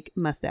was a fake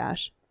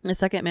mustache. The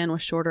second man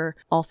was shorter,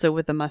 also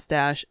with a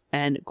mustache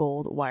and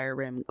gold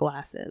wire-rimmed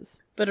glasses.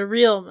 But a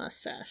real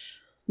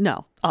mustache?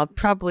 No,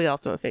 probably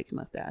also a fake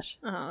mustache.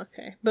 Oh,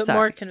 okay. But sorry.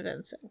 More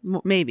convincing.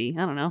 Maybe.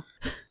 I don't know.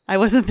 I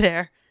wasn't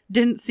there.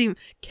 Didn't seem...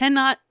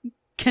 Cannot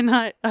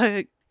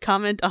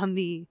comment on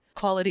the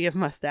quality of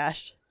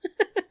mustache.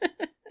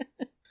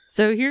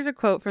 So here's a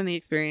quote from the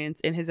experience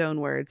in his own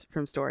words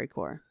from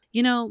StoryCorps.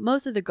 You know,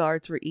 most of the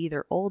guards were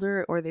either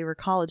older or they were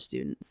college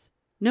students.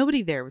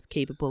 Nobody there was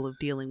capable of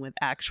dealing with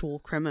actual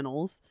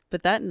criminals,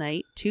 but that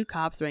night, two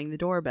cops rang the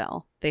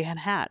doorbell. They had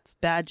hats,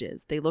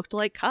 badges, they looked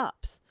like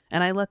cops,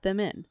 and I let them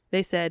in.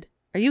 They said,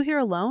 "Are you here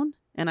alone?"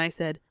 And I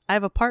said, "I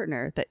have a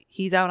partner that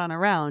he's out on a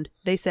round."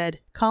 They said,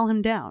 "Call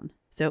him down."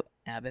 So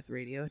Abbott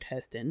radioed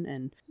Heston,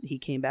 and he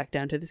came back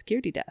down to the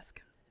security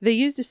desk. They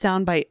used a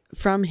soundbite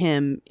from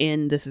him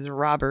in This Is a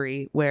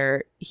Robbery,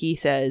 where he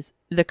says,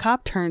 "The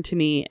cop turned to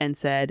me and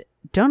said,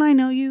 'Don't I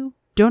know you?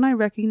 Don't I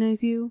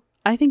recognize you?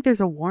 I think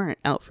there's a warrant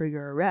out for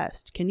your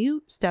arrest. Can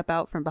you step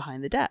out from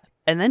behind the desk?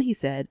 And then he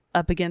said,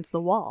 up against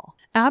the wall.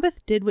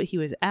 Abbott did what he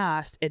was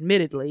asked,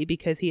 admittedly,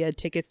 because he had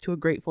tickets to a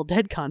Grateful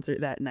Dead concert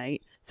that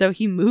night. So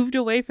he moved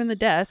away from the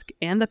desk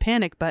and the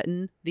panic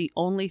button, the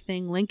only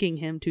thing linking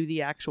him to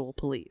the actual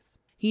police.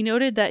 He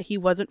noted that he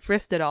wasn't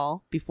frisked at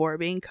all before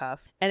being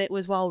cuffed, and it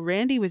was while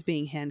Randy was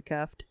being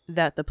handcuffed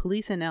that the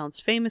police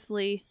announced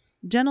famously,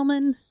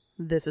 "Gentlemen,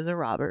 this is a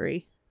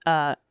robbery."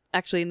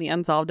 Actually, in the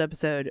Unsolved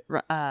episode,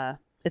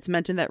 it's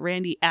mentioned that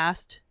Randy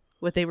asked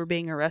what they were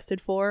being arrested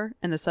for,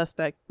 and the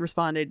suspect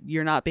responded,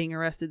 "You're not being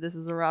arrested, this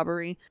is a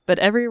robbery." But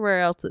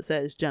everywhere else it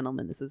says,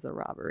 "Gentlemen, this is a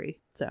robbery."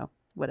 So,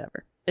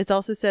 whatever. It's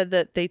also said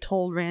that they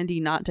told Randy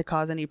not to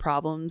cause any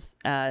problems,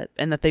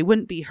 and that they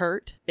wouldn't be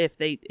hurt if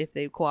they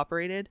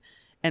cooperated.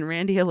 And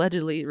Randy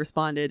allegedly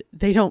responded,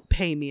 "They don't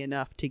pay me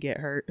enough to get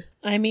hurt."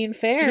 I mean,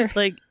 fair. It's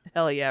like,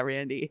 hell yeah,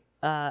 Randy.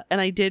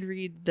 And I did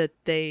read that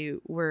they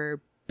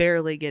were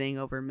barely getting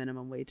over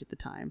minimum wage at the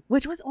time,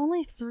 which was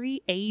only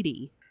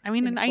 $3.80. I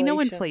mean, and I know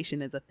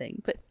inflation is a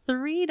thing, but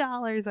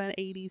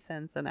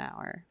 $3.80 an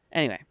hour.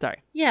 Anyway,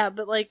 sorry. Yeah,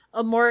 but like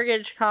a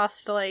mortgage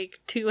costs like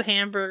 2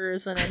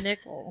 hamburgers and a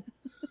nickel.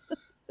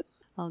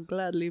 I'll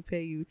gladly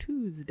pay you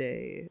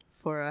Tuesday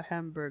for a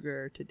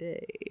hamburger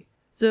today.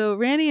 So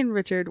Randy and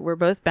Richard were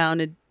both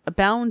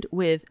bound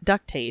with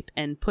duct tape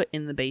and put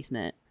in the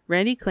basement.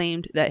 Randy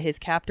claimed that his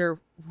captor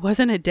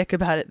wasn't a dick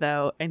about it,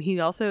 though, and he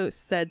also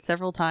said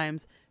several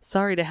times,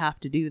 "Sorry to have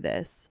to do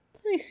this."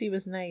 At least he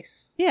was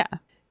nice. Yeah.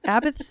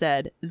 Abbott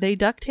said, "They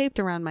duct taped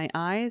around my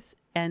eyes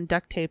and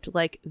duct taped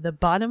like the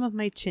bottom of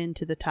my chin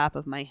to the top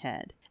of my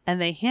head,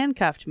 and they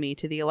handcuffed me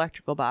to the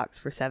electrical box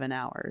for 7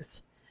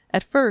 hours.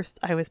 At first,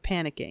 I was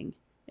panicking,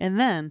 and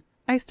then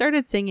I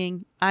started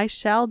singing 'I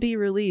Shall Be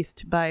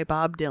Released' by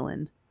Bob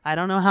Dylan. I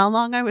don't know how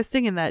long I was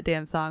singing that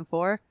damn song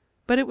for,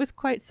 but it was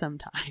quite some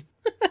time."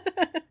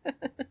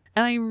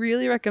 And I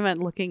really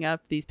recommend looking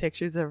up these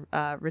pictures of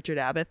Richard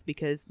Abbott,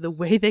 because the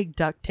way they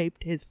duct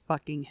taped his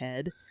fucking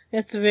head,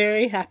 it's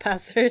very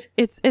haphazard.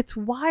 It's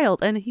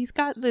wild, and he's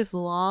got this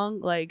long,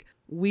 like,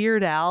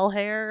 Weird Al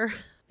hair.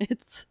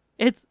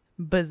 It's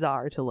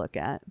bizarre to look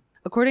at.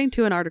 According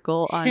to an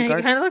article on he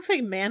kind of looks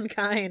like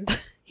Mankind.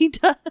 He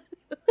does.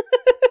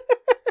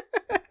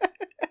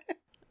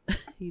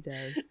 He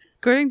does.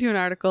 According to an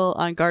article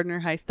on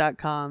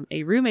GardnerHeist.com,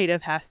 a roommate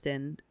of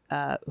Heston,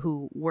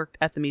 who worked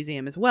at the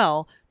museum as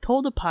well,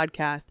 told a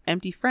podcast,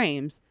 Empty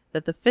Frames,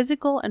 that the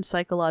physical and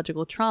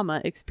psychological trauma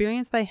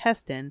experienced by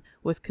Heston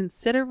was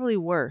considerably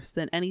worse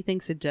than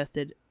anything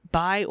suggested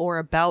by or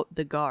about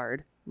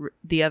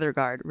the other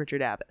guard,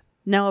 Richard Abbott.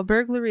 Now, a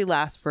burglary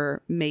lasts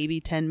for maybe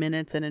 10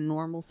 minutes in a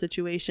normal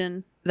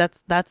situation.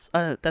 That's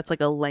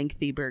like a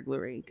lengthy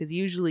burglary, because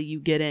usually you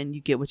get in, you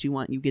get what you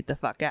want, you get the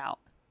fuck out.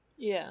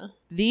 Yeah.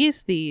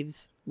 These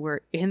thieves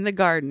were in the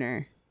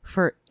Gardner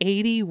for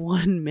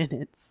 81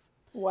 minutes.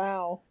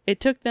 Wow. It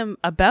took them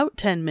about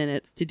 10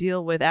 minutes to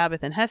deal with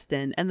Abbott and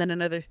Heston, and then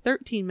another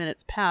 13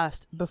 minutes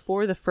passed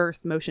before the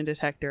first motion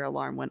detector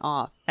alarm went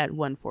off at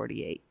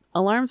 1:48.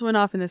 Alarms went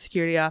off in the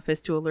security office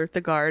to alert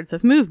the guards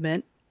of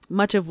movement,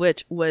 much of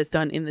which was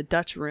done in the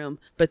Dutch room,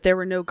 but there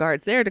were no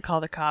guards there to call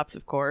the cops,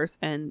 of course,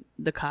 and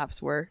the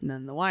cops were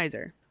none the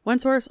wiser. One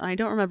source, I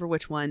don't remember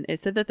which one, it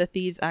said that the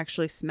thieves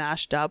actually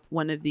smashed up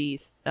one of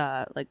these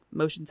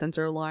motion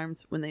sensor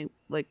alarms when they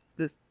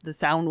the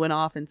sound went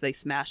off, and they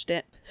smashed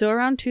it. So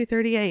around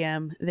 2:30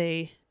 a.m.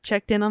 they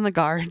checked in on the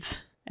guards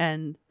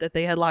and that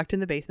they had locked in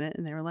the basement,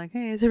 and they were like,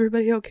 "Hey, is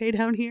everybody okay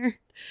down here?"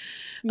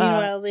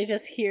 Meanwhile, they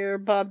just hear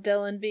Bob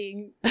Dylan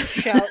being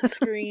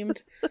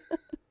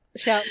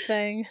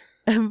sang.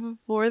 And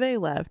before they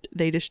left,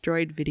 they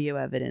destroyed video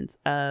evidence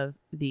of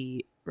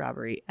the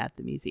robbery at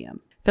the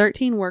museum.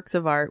 13 works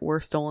of art were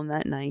stolen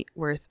that night,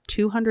 worth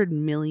 $200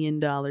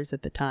 million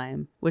at the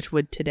time, which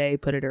would today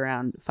put it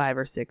around $5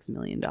 or $6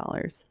 million.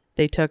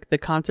 They took the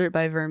concert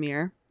by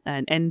Vermeer,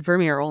 and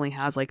Vermeer only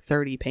has like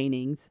 30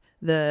 paintings,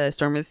 the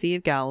Storm of the Sea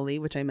of Galilee,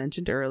 which I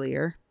mentioned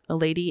earlier, A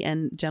Lady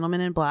and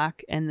Gentleman in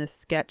Black, and the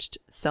sketched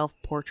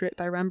self-portrait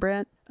by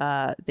Rembrandt.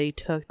 They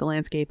took the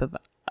landscape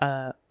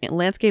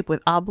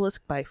with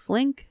Obelisk by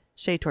Flink,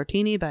 Chez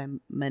Tortini by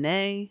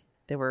Manet.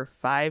 There were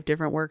 5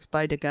 different works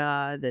by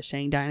Degas, the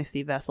Shang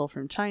Dynasty vessel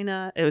from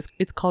China.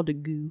 It's called a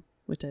Gu,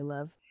 which I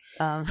love.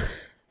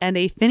 And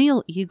a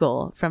finial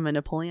eagle from a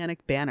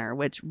Napoleonic banner,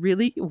 which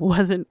really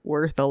wasn't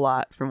worth a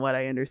lot from what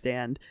I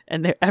understand.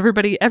 And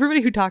everybody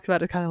who talks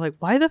about it kind of like,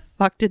 why the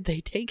fuck did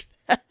they take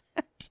that?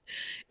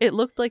 It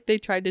looked like they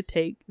tried to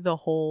take the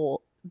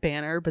whole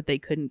banner, but they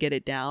couldn't get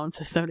it down.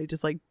 So somebody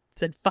just like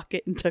said, fuck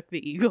it, and took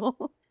the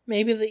eagle.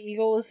 Maybe the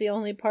eagle was the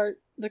only part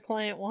the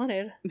client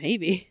wanted.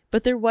 Maybe.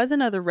 But there was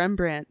another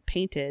Rembrandt,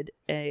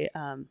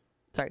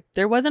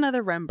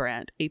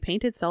 a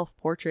painted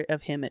self-portrait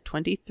of him at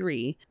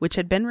 23, which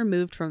had been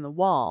removed from the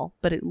wall,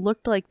 but it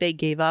looked like they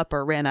gave up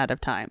or ran out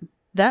of time.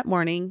 That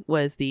morning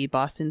was the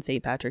Boston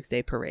St. Patrick's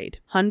Day parade.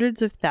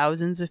 Hundreds of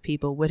thousands of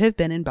people would have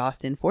been in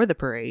Boston for the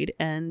parade,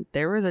 and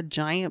there was a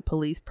giant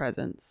police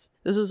presence.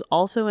 This was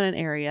also in an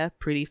area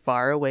pretty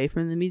far away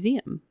from the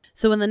museum.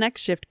 So when the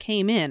next shift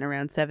came in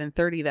around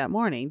 7:30 that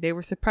morning, they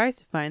were surprised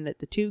to find that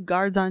the 2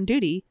 guards on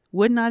duty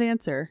would not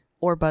answer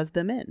or buzz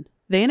them in.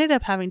 They ended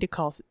up having to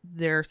call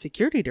their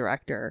security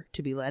director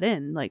to be let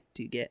in, like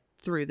to get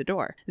through the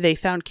door. They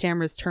found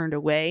cameras turned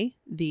away.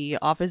 The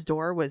office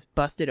door was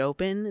busted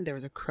open. There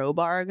was a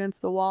crowbar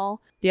against the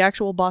wall. The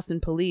actual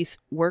Boston police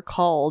were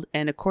called,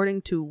 and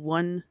according to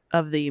one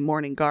of the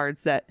morning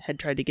guards that had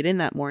tried to get in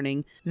that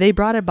morning, they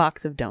brought a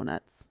box of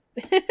donuts.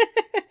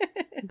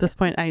 At this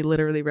point, I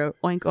literally wrote,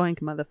 "Oink, oink,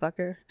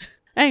 motherfucker."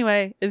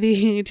 Anyway,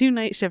 the 2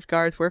 night shift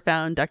guards were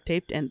found duct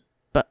taped and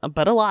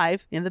but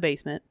alive in the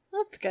basement.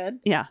 That's good.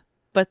 Yeah.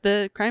 But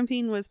the crime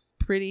scene was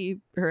pretty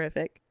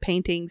horrific.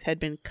 Paintings had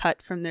been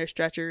cut from their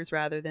stretchers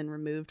rather than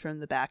removed from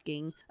the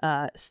backing.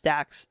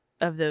 Stacks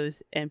of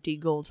those empty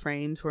gold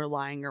frames were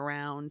lying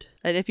around.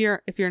 And if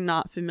you're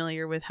not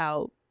familiar with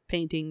how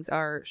paintings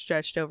are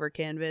stretched over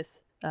canvas,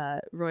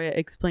 Roya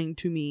explained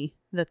to me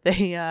that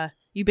they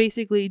you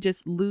basically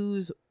just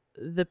lose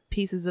the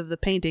pieces of the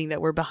painting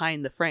that were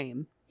behind the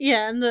frame.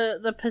 Yeah, and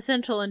the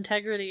potential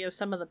integrity of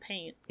some of the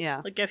paint.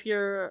 Yeah. Like if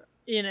you're,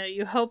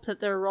 you hope that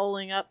they're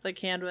rolling up the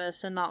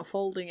canvas and not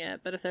folding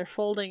it, but if they're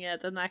folding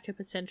it, then that could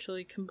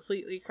potentially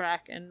completely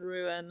crack and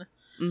ruin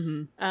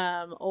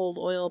old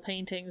oil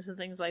paintings and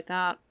things like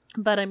that.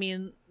 But I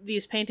mean,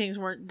 these paintings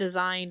weren't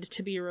designed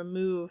to be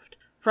removed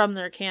from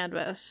their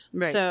canvas,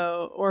 right?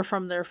 Or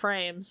from their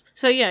frames.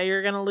 So yeah,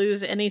 you're going to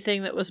lose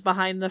anything that was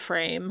behind the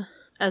frame,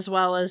 as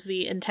well as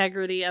the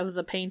integrity of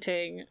the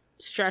painting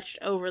stretched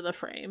over the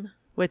frame.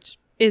 Which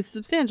is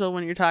substantial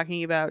when you're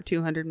talking about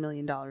 $200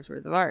 million worth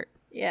of art.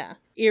 Yeah.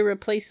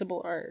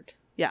 Irreplaceable art.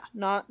 Yeah.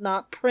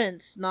 Not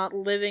prints, not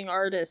living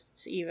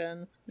artists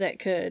even, that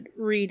could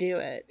redo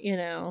it,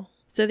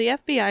 So the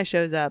FBI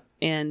shows up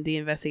and the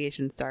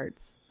investigation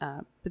starts,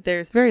 but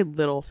there's very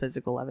little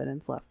physical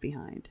evidence left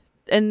behind.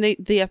 And the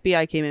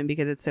FBI came in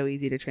because it's so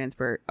easy to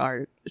transfer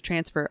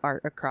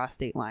art across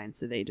state lines,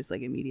 so they just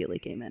immediately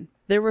came in.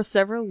 There were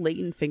several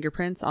latent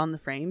fingerprints on the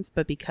frames,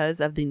 but because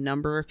of the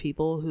number of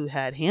people who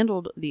had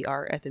handled the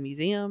art at the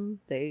museum,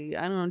 they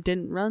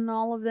didn't run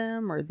all of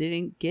them, or they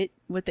didn't get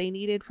what they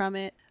needed from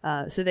it.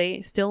 So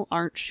they still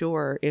aren't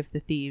sure if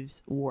the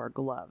thieves wore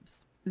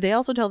gloves. They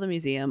also tell the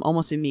museum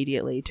almost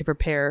immediately to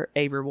prepare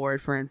a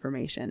reward for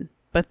information,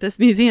 but this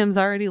museum's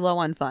already low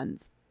on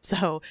funds.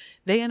 So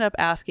they end up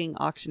asking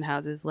auction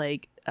houses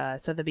like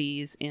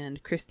Sotheby's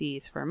and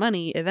Christie's for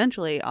money,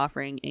 eventually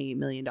offering a $1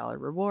 million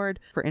reward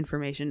for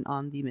information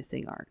on the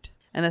missing art.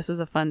 And this was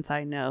a fun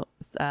side note.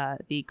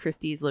 The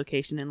Christie's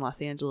location in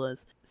Los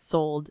Angeles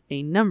sold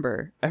a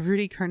number of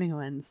Rudy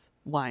Kurniawan's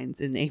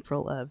wines in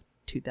April of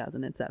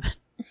 2007.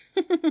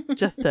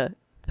 Just to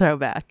throw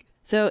back.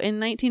 So in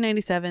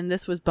 1997,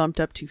 this was bumped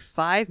up to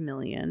 $5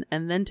 million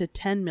and then to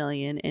 $10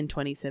 million in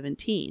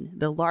 2017,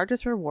 the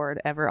largest reward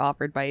ever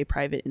offered by a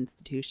private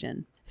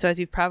institution. So as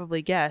you've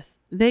probably guessed,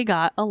 they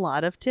got a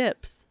lot of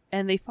tips.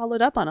 And they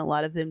followed up on a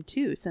lot of them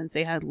too, since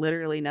they had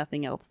literally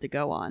nothing else to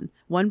go on.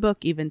 One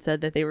book even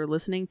said that they were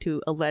listening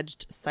to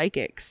alleged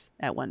psychics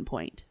at one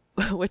point,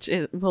 which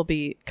will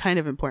be kind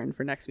of important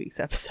for next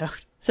week's episode.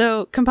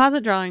 So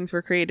composite drawings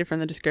were created from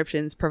the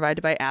descriptions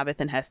provided by Abbott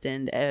and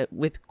Heston,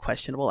 with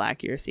questionable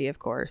accuracy, of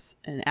course.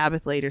 And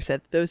Abbott later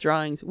said that those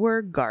drawings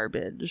were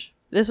garbage.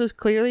 This was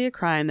clearly a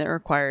crime that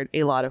required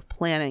a lot of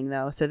planning,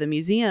 though, so the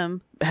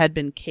museum had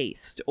been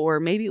cased, or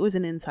maybe it was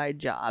an inside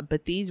job,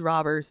 but these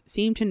robbers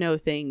seemed to know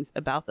things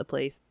about the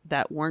place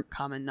that weren't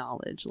common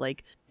knowledge,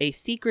 like a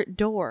secret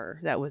door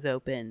that was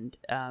opened,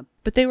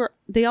 but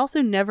they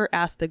also never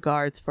asked the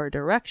guards for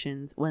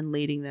directions when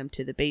leading them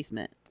to the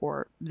basement,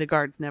 or the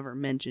guards never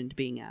mentioned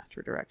being asked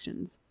for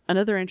directions.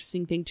 Another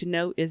interesting thing to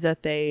note is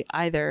that they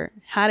either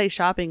had a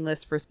shopping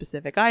list for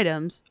specific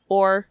items,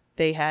 or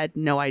they had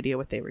no idea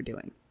what they were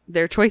doing.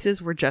 Their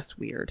choices were just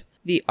weird.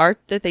 The art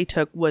that they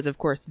took was, of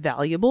course,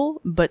 valuable,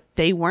 but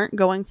they weren't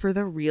going for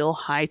the real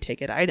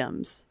high-ticket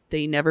items.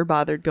 They never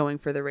bothered going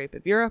for the Rape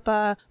of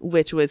Europa,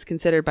 which was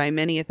considered by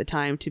many at the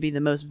time to be the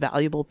most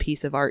valuable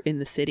piece of art in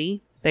the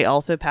city. They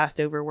also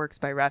passed over works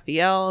by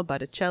Raphael,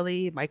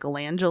 Botticelli,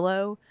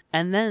 Michelangelo,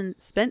 and then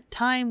spent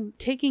time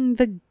taking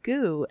the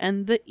Goo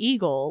and the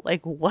Eagle.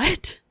 Like,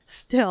 what?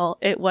 Still,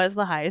 it was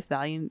the highest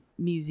value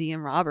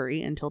museum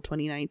robbery until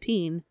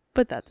 2019.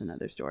 But that's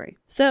another story.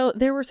 So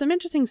there were some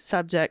interesting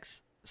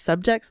suspects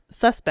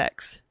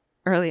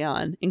early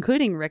on,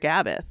 including Rick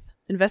Abbott.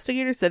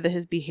 Investigators said that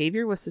his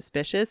behavior was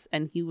suspicious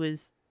and he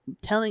was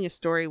telling a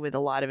story with a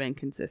lot of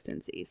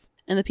inconsistencies.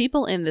 And the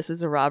people in This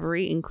Is a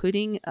Robbery,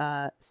 including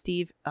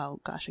Steve, I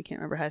can't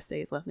remember how to say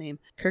his last name,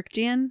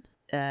 Kirkjian.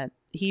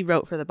 He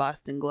wrote for the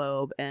Boston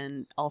Globe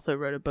and also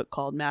wrote a book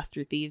called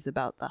Master Thieves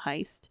about the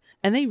heist.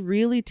 And they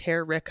really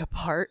tear Rick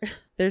apart.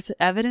 There's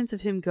evidence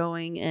of him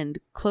going and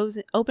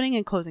opening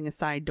and closing a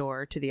side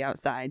door to the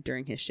outside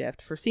during his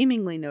shift for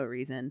seemingly no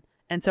reason.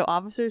 And so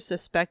officers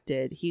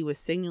suspected he was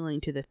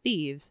signaling to the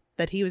thieves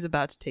that he was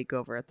about to take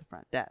over at the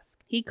front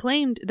desk. He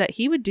claimed that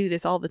he would do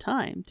this all the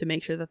time to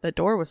make sure that the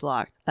door was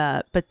locked.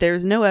 But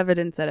there's no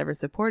evidence that ever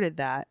supported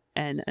that.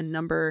 And a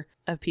number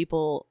of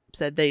people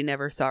said they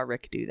never saw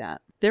Rick do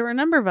that. There were a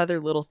number of other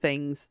little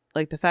things,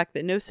 like the fact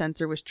that no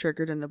sensor was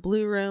triggered in the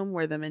blue room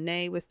where the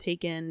Manet was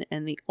taken,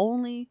 and the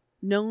only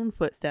known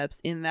footsteps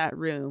in that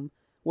room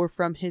were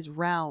from his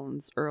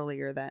rounds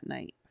earlier that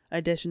night.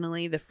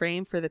 Additionally, the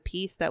frame for the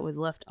piece that was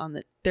left on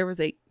the there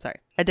was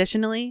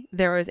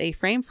a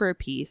frame for a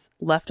piece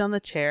left on the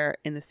chair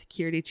in the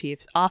security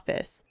chief's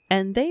office,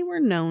 and they were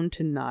known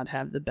to not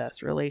have the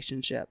best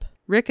relationship.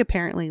 Rick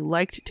apparently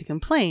liked to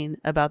complain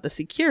about the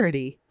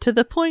security to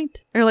point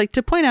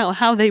out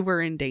how they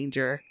were in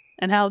danger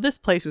and how this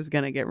place was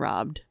going to get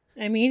robbed.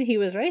 I mean, he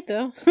was right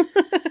though.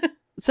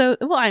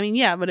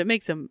 But it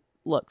makes him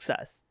look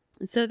sus.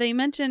 So they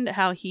mentioned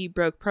how he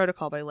broke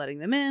protocol by letting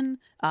them in,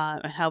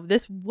 and how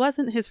this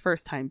wasn't his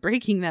first time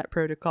breaking that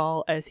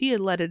protocol, as he had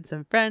let in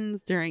some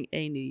friends during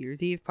a New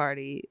Year's Eve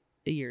party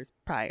years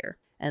prior.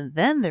 And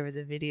then there was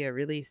a video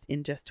released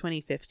in just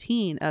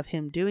 2015 of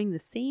him doing the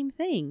same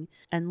thing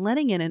and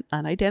letting in an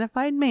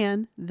unidentified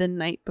man the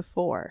night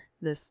before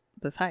this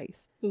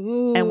heist.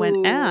 Ooh, and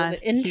when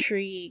asked, the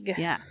intrigue.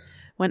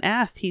 When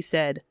asked, he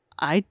said,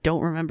 "I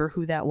don't remember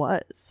who that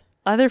was."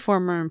 Other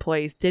former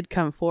employees did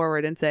come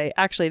forward and say,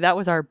 actually, that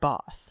was our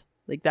boss.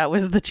 Like, that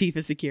was the chief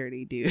of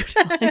security, dude.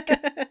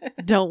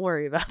 Like, don't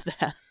worry about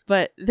that.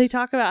 But they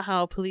talk about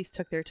how police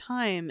took their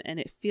time, and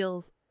it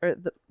feels,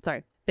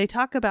 they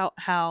talk about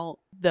how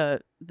the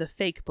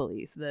fake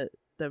police, the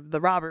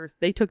robbers,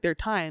 they took their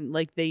time,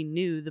 like they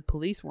knew the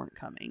police weren't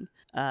coming.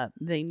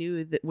 They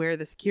knew that where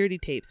the security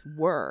tapes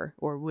were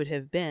or would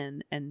have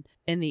been. And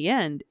in the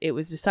end, it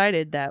was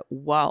decided that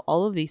while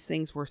all of these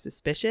things were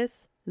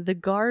suspicious, the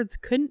guards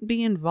couldn't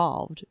be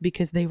involved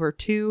because they were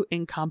too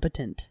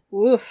incompetent.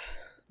 Woof.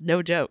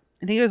 No joke.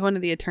 I think it was one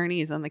of the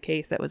attorneys on the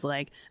case that was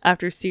like,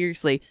 after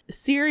seriously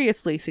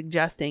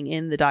suggesting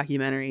in the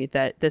documentary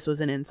that this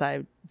was an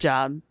inside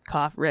job,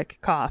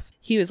 Rick,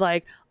 he was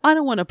like, I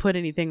don't want to put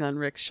anything on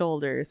Rick's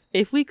shoulders.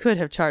 If we could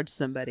have charged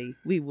somebody,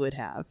 we would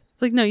have.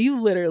 It's like, no,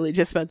 you literally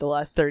just spent the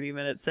last 30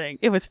 minutes saying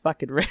it was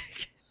fucking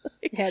Rick.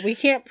 Yeah, we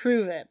can't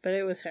prove it, but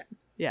it was him.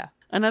 Yeah.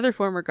 Another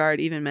former guard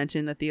even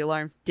mentioned that the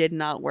alarms did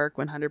not work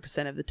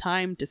 100% of the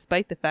time,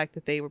 despite the fact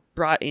that they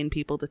brought in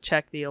people to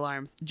check the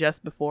alarms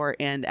just before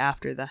and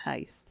after the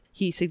heist.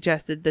 He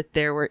suggested that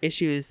there were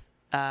issues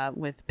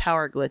with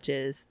power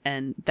glitches,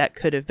 and that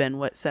could have been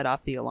what set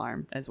off the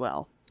alarm as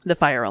well. The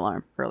fire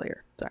alarm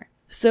earlier. Sorry.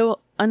 So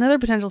another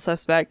potential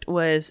suspect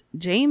was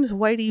James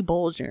Whitey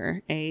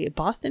Bulger, a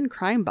Boston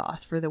crime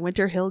boss for the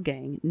Winter Hill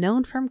Gang,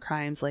 known from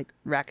crimes like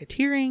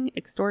racketeering,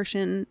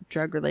 extortion,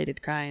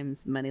 drug-related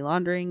crimes, money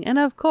laundering, and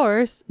of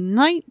course,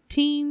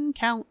 19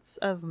 counts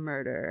of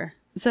murder.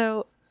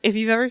 So if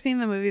you've ever seen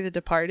the movie The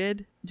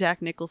Departed,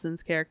 Jack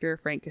Nicholson's character,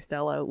 Frank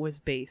Costello, was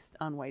based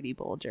on Whitey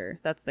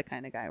Bulger. That's the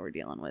kind of guy we're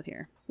dealing with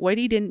here.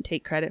 Whitey didn't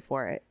take credit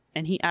for it,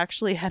 and he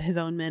actually had his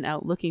own men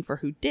out looking for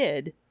who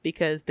did,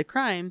 because the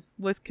crime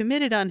was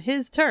committed on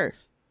his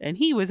turf, and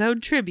he was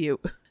owed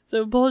tribute.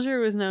 So Bulger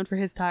was known for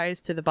his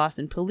ties to the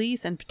Boston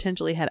police and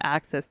potentially had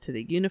access to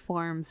the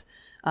uniforms.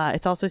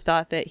 It's also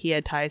thought that he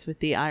had ties with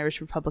the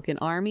Irish Republican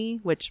Army,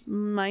 which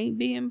might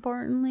be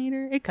important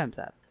later. It comes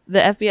up. The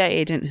FBI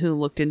agent who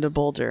looked into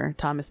Bulger,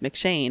 Thomas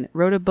McShane,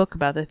 wrote a book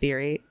about the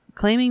theory,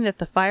 claiming that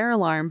the fire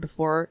alarm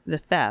before the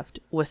theft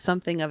was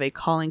something of a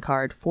calling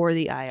card for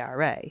the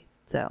IRA.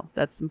 So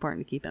that's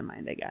important to keep in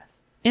mind, I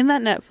guess. In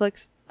that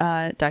Netflix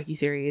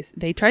docuseries,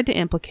 they tried to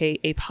implicate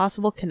a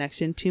possible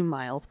connection to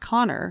Miles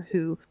Connor,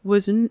 who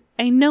was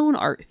a known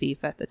art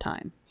thief at the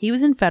time. He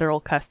was in federal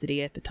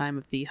custody at the time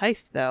of the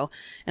heist, though,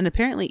 and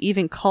apparently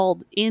even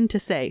called in to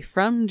say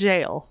from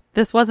jail,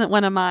 "This wasn't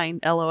one of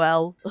mine,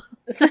 LOL."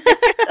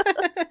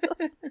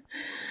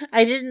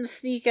 I didn't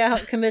sneak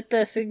out, commit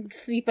this, and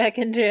sneak back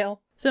in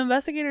jail. So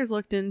investigators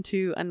looked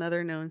into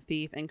another known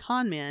thief and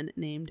con man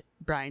named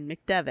Brian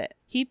McDevitt.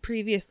 He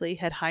previously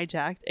had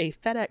hijacked a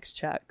FedEx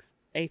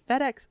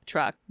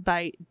truck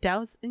by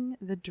dousing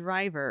the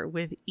driver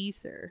with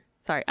ether.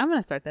 Sorry, I'm going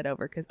to start that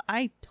over because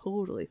I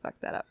totally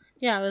fucked that up.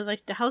 Yeah, I was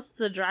like, douse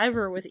the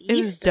driver with ether. It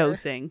was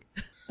dosing,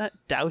 not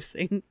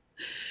dousing.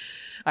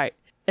 All right.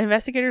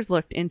 Investigators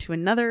looked into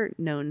another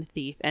known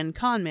thief and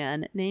con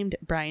man named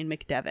Brian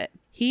McDevitt.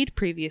 He'd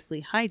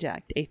previously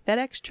hijacked a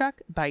FedEx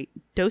truck by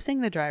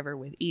dosing the driver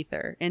with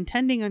ether,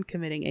 intending on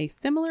committing a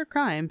similar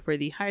crime for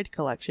the Hyde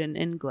Collection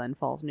in Glen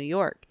Falls, New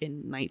York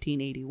in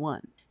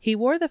 1981. He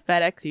wore the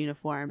FedEx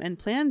uniform and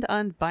planned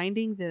on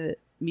binding the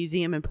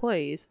museum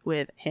employees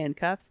with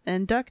handcuffs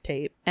and duct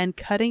tape and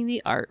cutting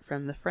the art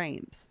from the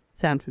frames.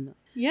 Sound familiar?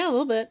 Yeah, a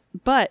little bit.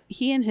 But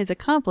he and his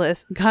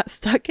accomplice got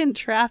stuck in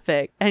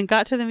traffic and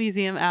got to the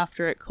museum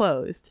after it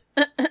closed.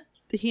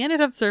 He ended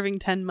up serving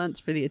 10 months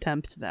for the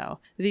attempt, though.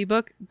 The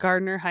book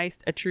Gardner Heist,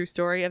 A True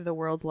Story of the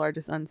World's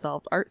Largest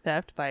Unsolved Art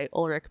Theft by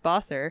Ulrich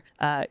Bosser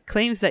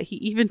claims that he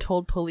even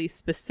told police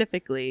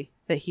specifically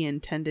that he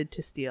intended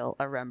to steal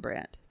a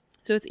Rembrandt.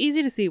 So it's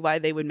easy to see why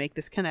they would make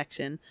this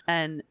connection,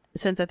 and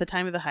since at the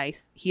time of the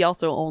heist, he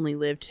also only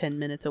lived 10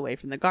 minutes away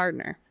from the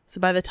Gardner. So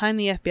by the time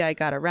the FBI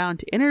got around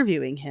to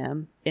interviewing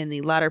him in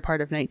the latter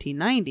part of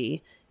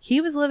 1990,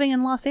 he was living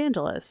in Los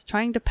Angeles,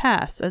 trying to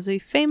pass as a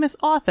famous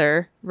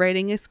author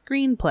writing a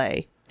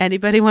screenplay.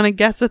 Anybody want to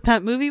guess what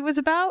that movie was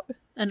about?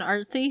 An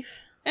art thief?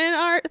 An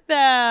art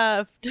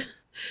theft!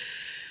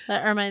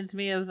 That reminds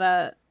me of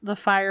the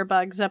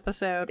Firebugs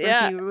episode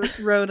where he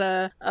wrote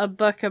a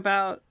book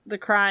about the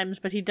crimes,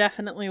 but he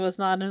definitely was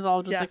not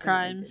involved with the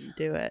crimes. Didn't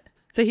do it.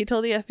 So he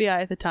told the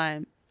FBI at the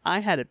time,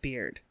 I had a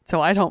beard,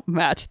 so I don't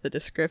match the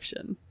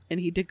description. And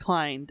he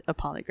declined a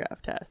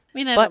polygraph test. I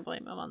mean, I don't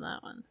blame him on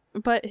that one.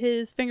 But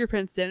his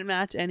fingerprints didn't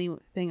match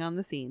anything on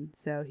the scene,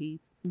 so he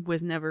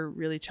was never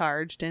really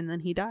charged, and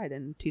then he died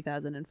in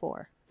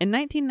 2004. In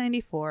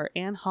 1994,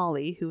 Anne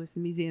Hawley, who was the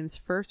museum's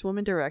first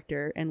woman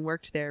director and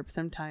worked there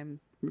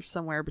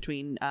somewhere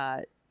between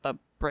a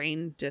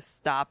brain just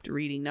stopped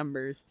reading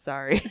numbers,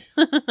 sorry.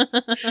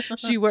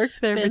 She worked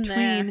there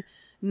between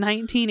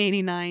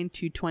 1989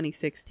 to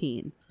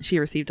 2016. She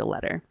received a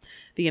letter.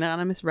 The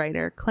anonymous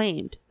writer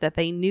claimed that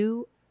they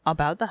knew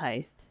about the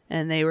heist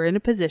and they were in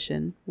a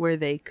position where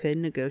they could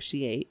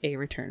negotiate a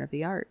return of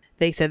the art.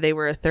 They said they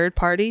were a third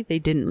party. They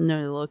didn't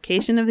know the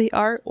location of the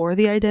art or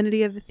the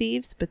identity of the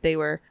thieves, but they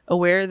were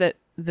aware that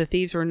the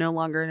thieves were no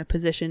longer in a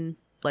position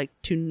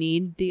to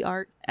need the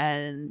art,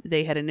 and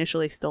they had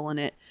initially stolen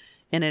it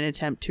in an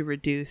attempt to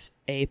reduce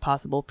a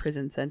possible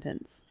prison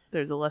sentence.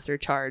 There's a lesser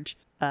charge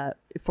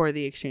for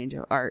the exchange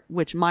of art,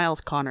 which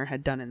Miles Connor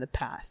had done in the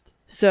past.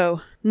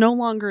 So, no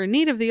longer in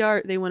need of the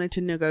art, they wanted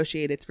to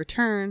negotiate its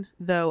return,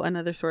 though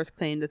another source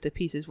claimed that the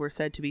pieces were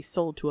said to be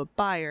sold to a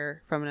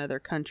buyer from another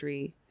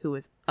country who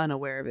was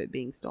unaware of it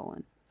being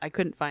stolen. I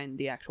couldn't find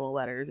the actual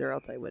letters, or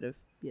else I would have,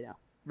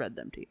 read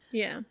them to you.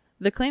 Yeah.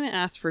 The claimant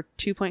asked for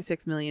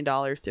 $2.6 million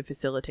to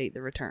facilitate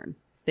the return.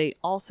 They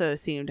also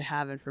seemed to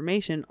have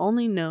information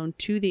only known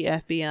to the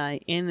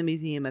FBI and the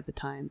museum at the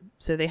time,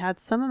 so they had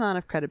some amount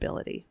of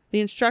credibility. The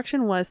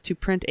instruction was to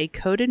print a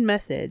coded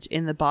message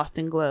in the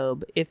Boston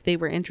Globe if they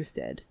were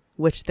interested,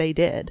 which they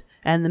did,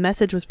 and the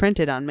message was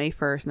printed on May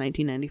 1st,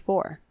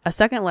 1994. A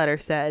second letter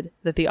said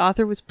that the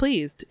author was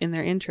pleased in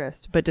their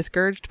interest, but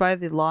discouraged by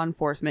the law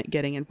enforcement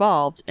getting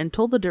involved, and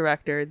told the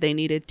director they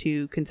needed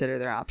to consider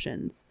their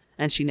options,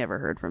 and she never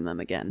heard from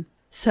them again.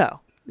 So,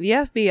 the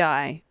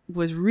FBI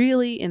was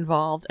really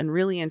involved and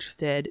really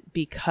interested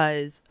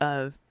because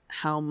of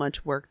how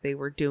much work they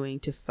were doing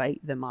to fight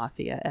the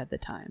mafia at the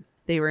time.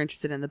 They were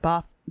interested in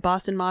the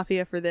Boston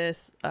Mafia for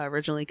this,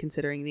 originally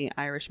considering the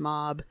Irish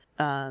mob,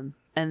 and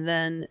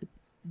then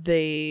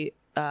they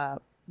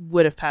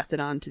would have passed it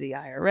on to the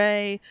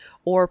IRA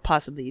or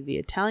possibly the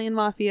Italian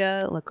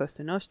Mafia, La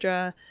Cosa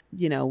Nostra.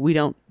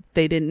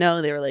 They didn't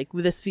know. They were like,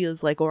 well, this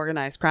feels like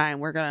organized crime.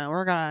 We're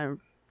gonna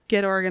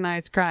get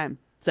organized crime.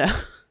 So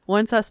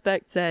one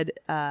suspect that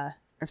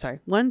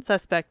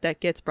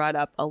gets brought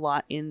up a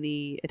lot in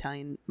the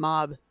Italian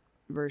mob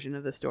version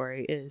of the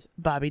story is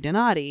Bobby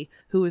Donati,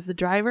 who was the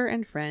driver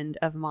and friend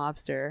of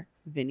mobster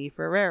Vinnie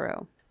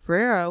Ferrero.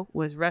 Ferrero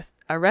was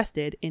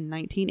arrested in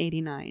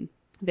 1989.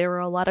 There were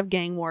a lot of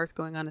gang wars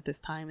going on at this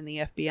time, and the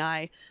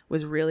FBI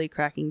was really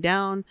cracking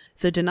down.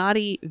 So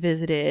Donati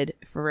visited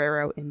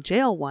Ferrero in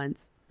jail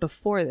once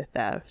before the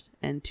theft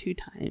and 2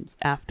 times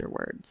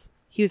afterwards.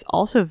 He was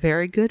also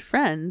very good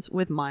friends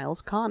with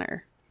Miles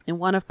Connor. In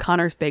one of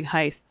Connor's big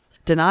heists,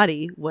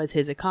 Donati was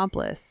his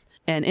accomplice.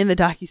 And in the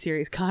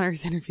docuseries,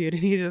 Connor's interviewed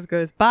and he just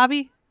goes,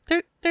 Bobby,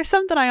 there's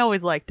something I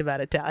always liked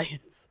about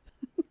Italians.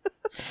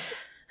 It's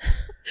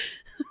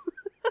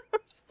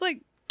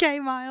like, okay,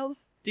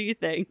 Miles, do you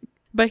think?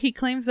 But he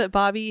claims that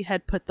Bobby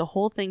had put the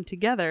whole thing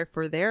together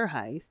for their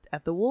heist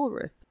at the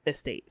Woolworth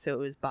estate, so it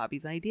was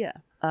Bobby's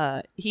idea.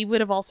 He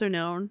would have also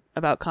known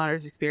about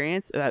Connor's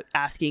experience about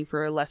asking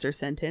for a lesser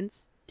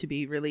sentence to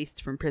be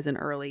released from prison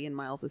early in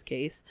Miles's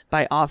case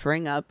by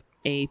offering up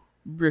a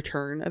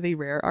return of a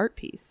rare art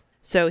piece.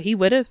 So he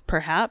would have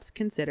perhaps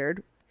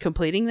considered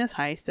completing this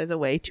heist as a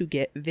way to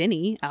get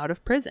Vinny out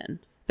of prison.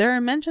 There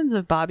are mentions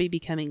of Bobby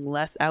becoming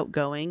less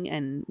outgoing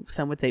and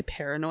some would say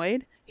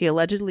paranoid. He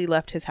allegedly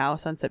left his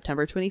house on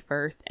September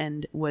 21st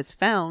and was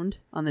found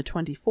on the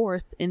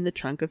 24th in the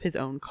trunk of his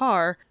own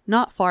car,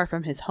 not far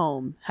from his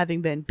home,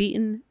 having been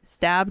beaten,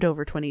 stabbed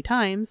over 20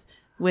 times,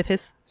 with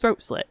his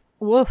throat slit.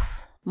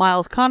 Woof.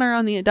 Miles Connor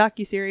on the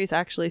docuseries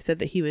actually said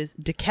that he was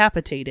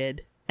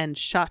decapitated and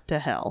shot to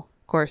hell.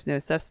 Of course, no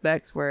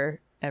suspects were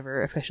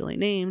ever officially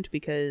named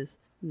because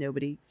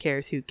nobody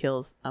cares who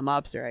kills a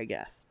mobster, I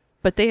guess.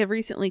 But they have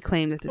recently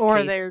claimed that this or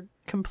case... they're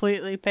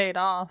completely paid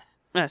off.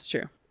 That's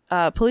true.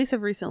 Police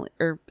have recently,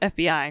 or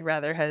FBI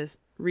rather, has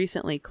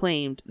recently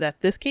claimed that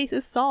this case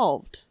is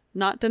solved.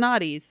 Not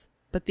Donati's,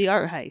 but the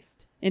art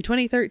heist. In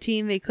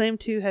 2013, they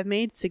claimed to have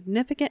made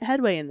significant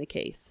headway in the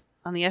case.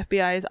 On the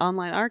FBI's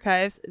online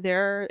archives,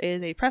 there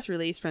is a press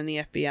release from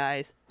the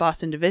FBI's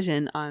Boston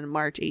Division on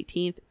March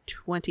 18th,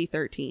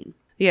 2013.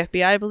 The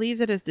FBI believes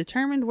it has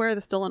determined where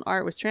the stolen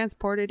art was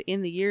transported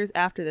in the years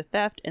after the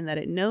theft and that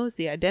it knows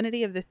the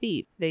identity of the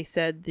thief. They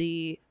said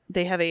they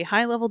have a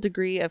high level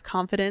degree of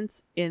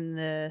confidence in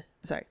the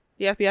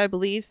FBI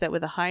believes that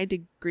with a high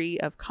degree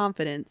of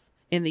confidence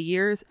In the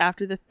years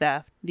after the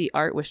theft, the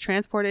art was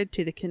transported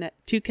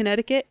to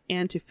Connecticut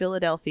and to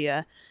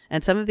Philadelphia,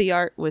 and some of the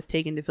art was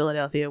taken to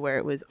Philadelphia where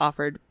it was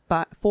offered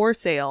for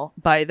sale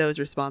by those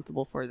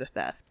responsible for the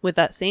theft. With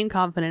that same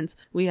confidence,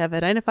 we have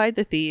identified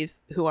the thieves,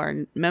 who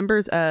are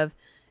members of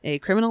a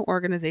criminal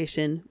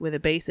organization with a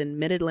base in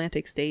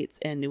mid-Atlantic states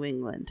and New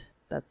England.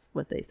 That's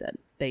what they said.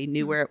 They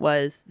knew where it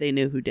was. They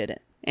knew who did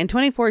it. In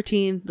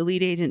 2014, the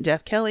lead agent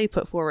Jeff Kelly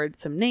put forward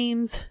some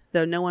names,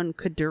 though no one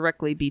could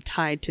directly be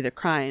tied to the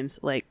crimes,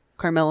 like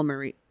Carmelo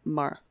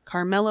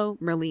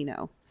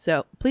Merlino.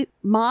 So, please,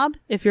 mob,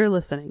 if you're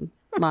listening,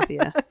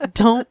 mafia,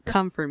 don't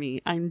come for me.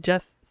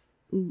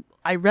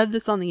 I read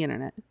this on the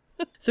internet.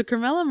 So,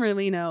 Carmelo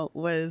Merlino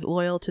was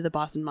loyal to the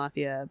Boston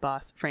Mafia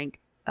boss, Frank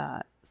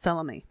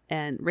Salome,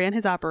 and ran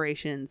his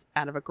operations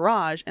out of a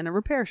garage and a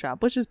repair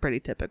shop, which is pretty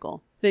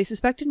typical. They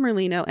suspected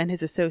Merlino and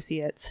his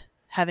associates,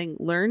 having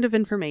learned of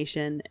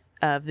information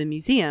of the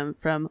museum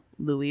from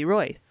Louis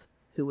Royce,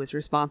 who was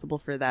responsible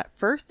for that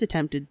first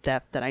attempted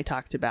theft that I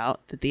talked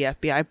about that the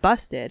FBI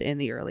busted in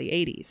the early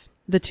 80s.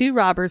 The two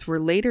robbers were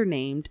later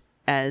named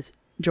as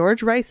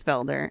George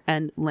Reisfelder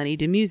and Lenny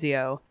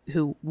DiMuzio,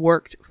 who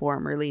worked for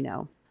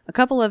Merlino. A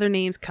couple other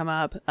names come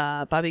up,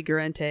 Bobby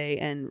Guarente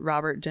and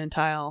Robert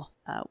Gentile.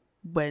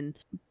 When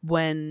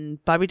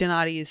Bobby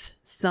Donati's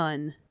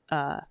son,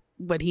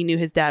 when he knew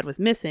his dad was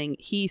missing,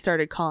 he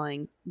started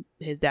calling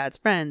his dad's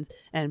friends,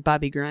 and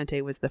Bobby Guarente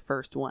was the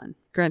first one.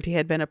 Guarente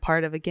had been a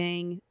part of a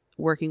gang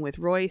working with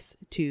Royce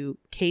to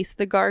case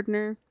the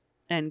gardener,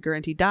 and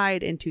Guarente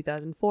died in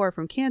 2004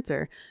 from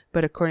cancer,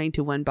 but according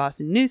to one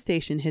Boston news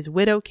station, his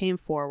widow came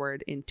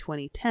forward in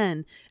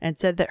 2010 and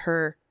said that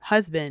her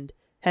husband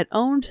had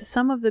owned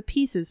some of the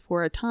pieces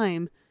for a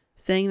time,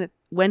 saying that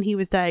when he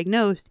was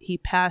diagnosed, he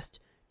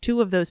passed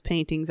 2 of those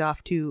paintings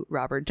off to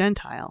Robert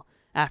Gentile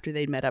after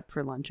they'd met up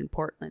for lunch in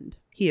Portland.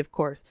 He, of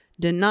course,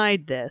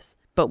 denied this,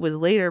 but was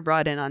later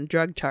brought in on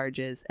drug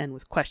charges and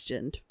was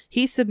questioned.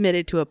 He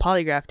submitted to a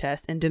polygraph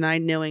test and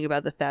denied knowing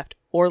about the theft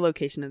or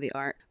location of the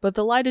art, but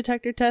the lie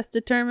detector test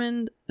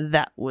determined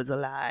that was a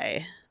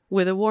lie.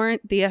 With a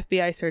warrant, the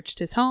FBI searched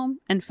his home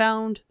and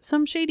found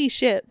some shady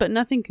shit, but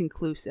nothing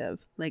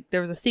conclusive. Like,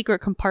 there was a secret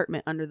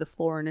compartment under the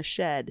floor in a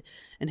shed,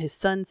 and his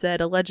son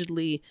said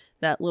allegedly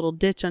that little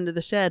ditch under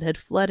the shed had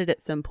flooded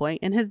at some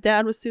point, and his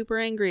dad was super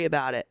angry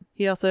about it.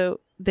 They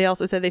also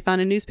said they found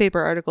a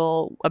newspaper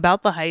article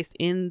about the heist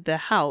in the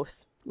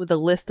house with a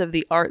list of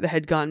the art that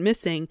had gone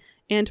missing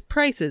and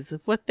prices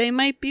of what they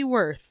might be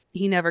worth.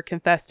 He never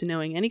confessed to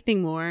knowing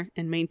anything more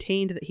and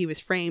maintained that he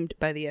was framed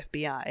by the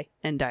FBI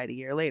and died a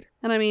year later.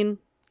 And I mean,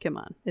 come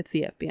on, it's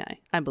the FBI.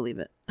 I believe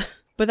it.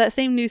 But that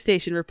same news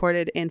station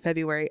reported in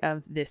February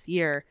of this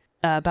year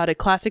about a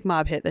classic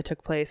mob hit that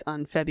took place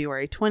on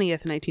February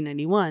 20th,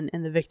 1991,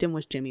 and the victim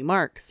was Jimmy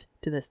Marks.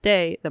 To this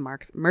day, the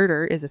Marks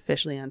murder is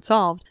officially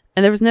unsolved,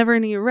 and there was never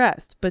any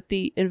arrest, but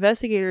the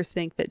investigators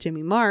think that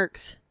Jimmy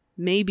Marks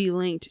may be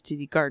linked to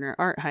the Gardner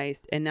art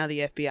heist, and now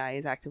the FBI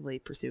is actively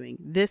pursuing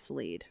this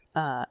lead.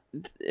 A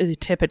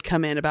tip had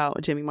come in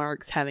about Jimmy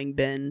Marks having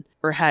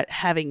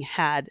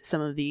had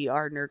some of the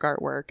Gardner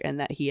artwork and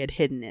that he had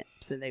hidden it,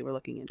 so they were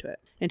looking into it.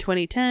 In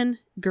 2010,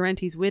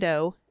 Guarente's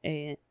widow,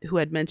 who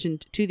had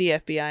mentioned to the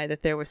FBI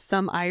that there was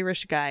some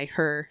Irish guy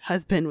her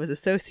husband was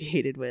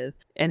associated with,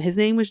 and his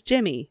name was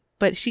Jimmy,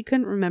 but she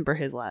couldn't remember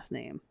his last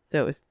name.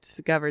 So it was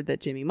discovered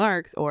that Jimmy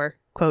Marks, or,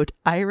 quote,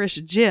 Irish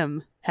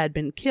Jim, had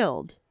been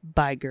killed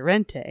by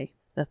Guarente.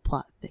 The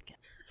plot thickens.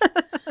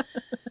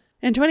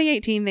 In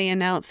 2018, they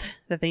announced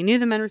that they knew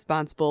the men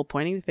responsible,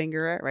 pointing the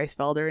finger at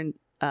Reisfelder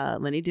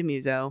and Lenny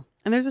DiMuzio.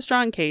 And there's a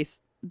strong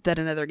case that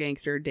another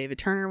gangster, David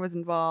Turner, was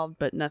involved,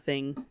 but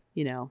nothing,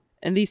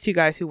 And these two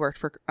guys who worked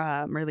for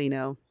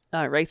Merlino,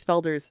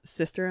 Reisfelder's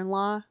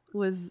sister-in-law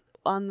was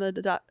on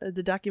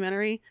the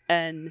documentary,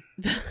 and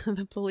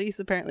the police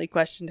apparently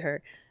questioned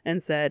her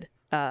and said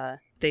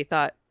they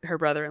thought her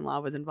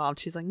brother-in-law was involved.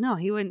 She's like, no,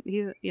 he wouldn't,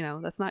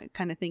 that's not the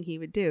kind of thing he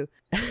would do.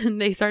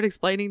 And they start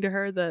explaining to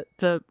her that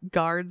the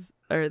guards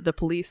or the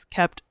police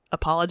kept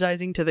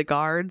apologizing to the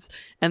guards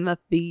and that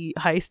the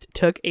heist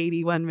took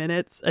 81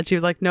 minutes. And she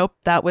was like, nope,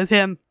 that was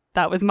him.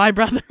 That was my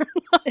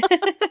brother-in-law.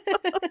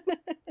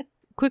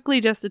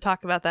 Quickly, just to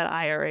talk about that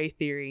IRA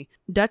theory,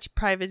 Dutch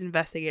private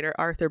investigator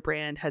Arthur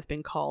Brand has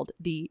been called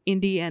the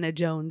Indiana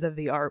Jones of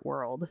the art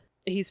world.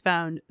 He's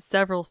found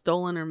several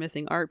stolen or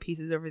missing art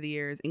pieces over the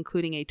years,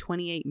 including a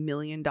 $28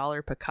 million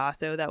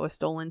Picasso that was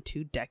stolen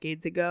 2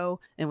 decades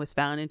ago and was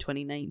found in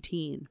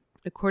 2019.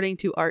 According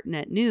to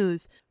ArtNet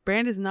News,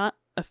 Brand is not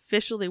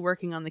officially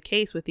working on the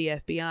case with the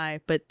FBI,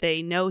 but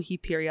they know he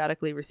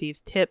periodically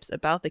receives tips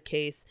about the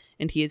case,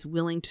 and he is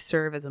willing to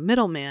serve as a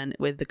middleman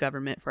with the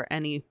government for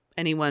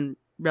anyone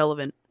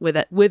relevant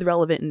with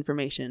relevant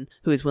information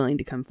who is willing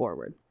to come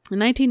forward. In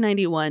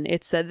 1991,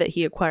 it said that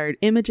he acquired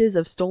images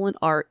of stolen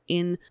art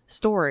in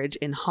storage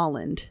in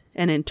Holland,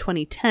 and in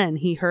 2010,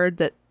 he heard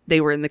that they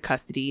were in the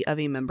custody of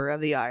a member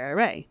of the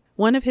IRA.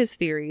 One of his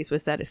theories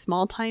was that a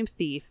small-time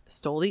thief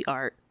stole the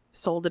art,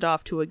 sold it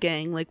off to a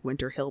gang like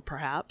Winter Hill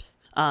perhaps,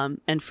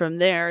 and from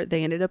there,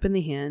 they ended up in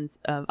the hands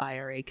of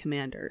IRA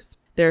commanders.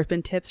 There have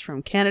been tips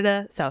from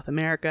Canada, South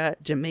America,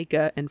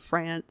 Jamaica, and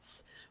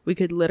France. We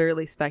could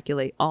literally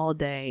speculate all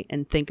day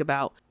and think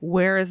about,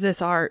 where is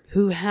this art?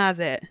 Who has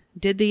it?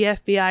 Did the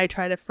FBI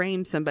try to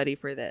frame somebody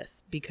for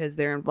this because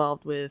they're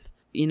involved with,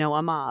 a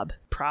mob?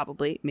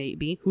 Probably,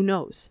 maybe, who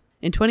knows?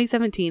 In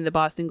 2017, the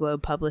Boston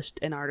Globe published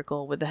an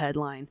article with the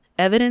headline,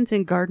 "Evidence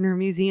in Gardner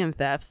Museum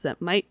thefts that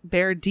might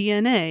bear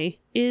DNA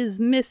is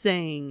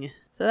missing."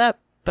 So that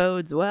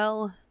bodes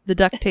well. The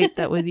duct tape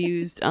that was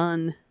used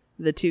on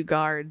the 2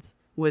 guards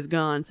was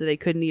gone, so they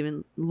couldn't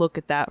even look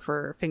at that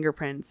for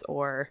fingerprints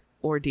or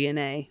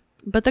DNA.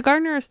 But the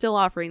Gardner is still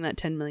offering that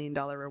 $10 million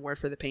reward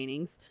for the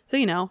paintings.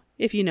 So,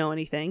 if you know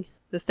anything,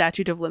 the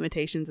statute of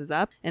limitations is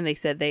up, and they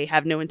said they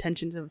have no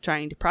intentions of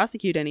trying to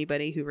prosecute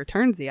anybody who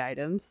returns the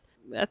items.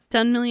 That's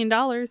 $10 million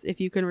if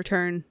you can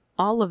return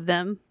all of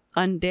them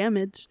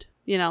undamaged.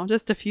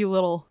 Just a few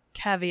little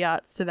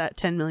caveats to that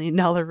 $10 million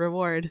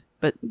reward.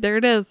 But there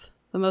it is.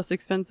 The most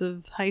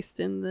expensive heist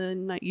in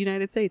the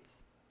United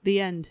States. The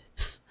end.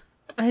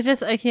 I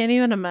can't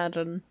even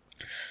imagine.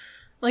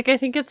 I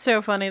think it's so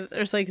funny that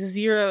there's,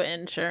 0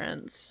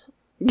 insurance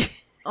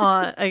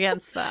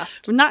against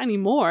theft. Well, not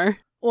anymore.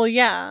 Well,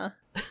 yeah.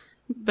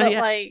 but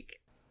yeah.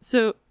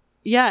 So,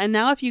 yeah, and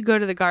now if you go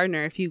to the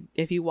Gardner,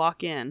 if you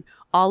walk in,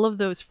 all of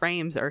those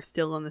frames are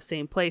still in the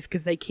same place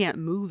because they can't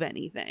move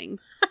anything.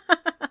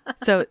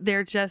 So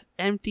they're just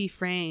empty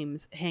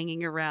frames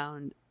hanging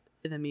around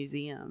the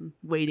museum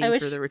waiting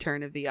for the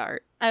return of the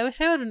art. I wish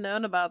I would have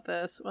known about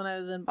this when I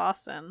was in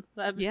Boston.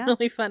 That'd be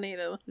really funny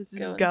to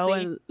just go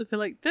and feel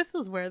like, this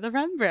is where the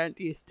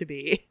Rembrandt used to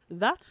be.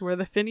 That's where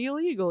the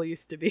finial eagle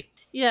used to be.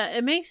 Yeah,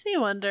 it makes me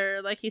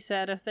wonder, like you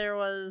said, if there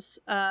was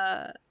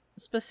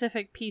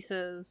specific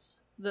pieces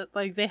that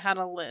they had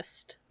a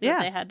list that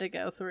they had to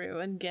go through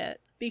and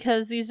get.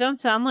 Because these don't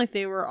sound like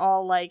they were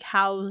all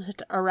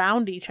housed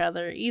around each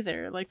other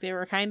either. They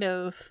were kind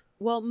of...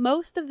 Well,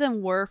 most of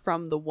them were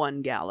from the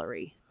one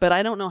gallery, but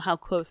I don't know how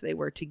close they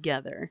were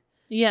together.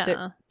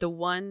 Yeah. The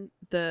one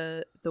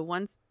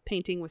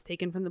painting was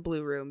taken from the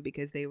Blue Room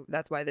because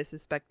that's why they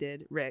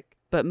suspected Rick,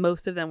 but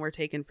most of them were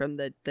taken from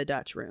the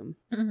Dutch room.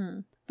 Mm-hmm.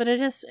 But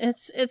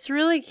it's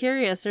really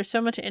curious. There's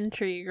so much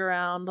intrigue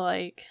around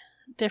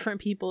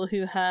different people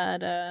who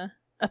had a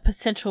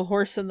potential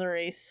horse in the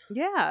race.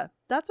 Yeah,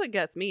 that's what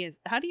gets me is,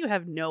 how do you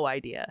have no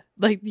idea?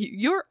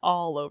 You're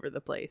all over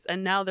the place.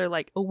 And now they're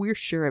like, oh, we're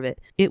sure of it.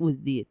 It was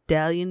the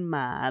Italian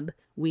mob.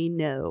 We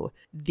know.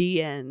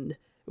 The end.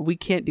 We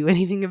can't do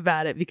anything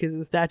about it because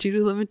the statute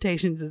of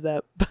limitations is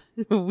up.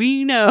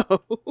 We know.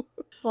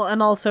 Well,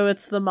 and also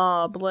it's the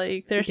mob.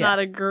 There's not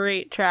a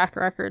great track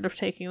record of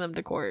taking them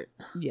to court.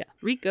 Yeah.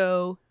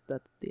 Rico.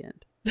 That's the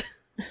end.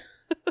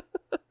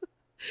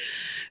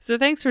 So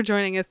thanks for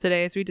joining us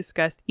today as we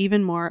discussed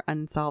even more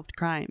unsolved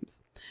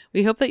crimes.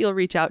 We hope that you'll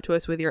reach out to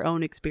us with your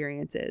own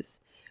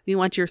experiences. We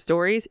want your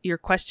stories, your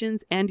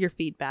questions, and your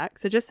feedback,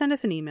 so just send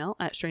us an email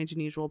at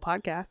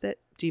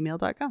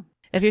strangeandusualpodcast@gmail.com.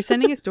 If you're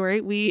sending a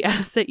story, we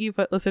ask that you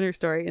put listener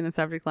story in the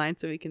subject line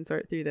so we can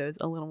sort through those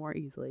a little more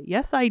easily.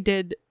 Yes, I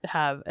did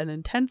have an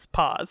intense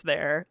pause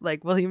there,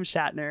 like William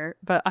Shatner,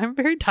 but I'm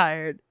very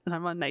tired and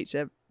I'm on night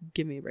shift.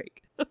 Give me a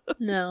break.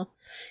 No.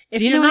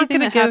 Do you know anything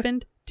that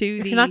happened?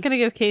 If you're not going to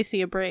give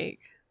Casey a break,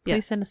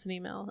 please send us an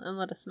email and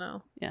let us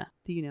know. Yeah.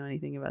 Do you know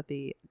anything about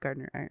the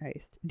Gardner art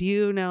heist? Do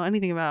you know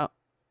anything about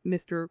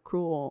Mr.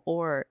 Cruel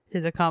or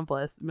his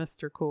accomplice,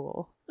 Mr.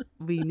 Cool?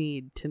 We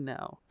need to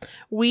know.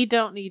 We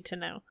don't need to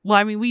know. Well,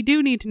 I mean, we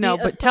do need to know,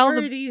 but tell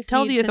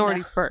the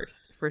authorities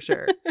first, for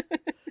sure.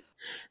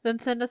 Then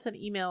send us an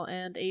email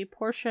and a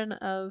portion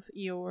of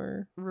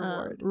your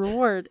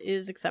reward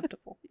is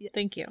acceptable. Yes.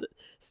 Thank you.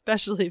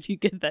 Especially if you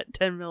get that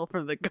 10 mil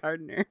from the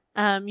Gardner.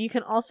 You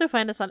can also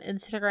find us on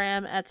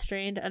Instagram at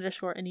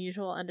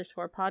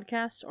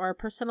strange_unusual_podcast or our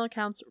personal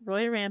accounts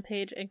Roy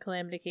Rampage and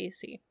Calamity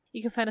Casey.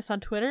 You can find us on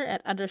Twitter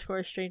at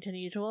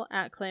 _strangeandusual,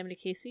 at Calamity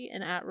Casey,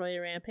 and at Roy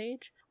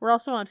Rampage. We're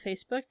also on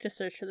Facebook. Just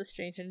search for the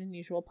Strange and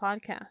Unusual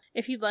podcast.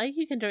 If you'd like,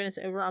 you can join us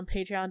over on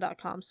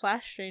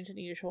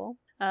patreon.com/strangeandusual.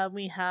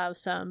 We have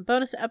some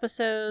bonus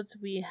episodes.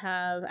 We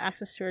have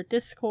access to our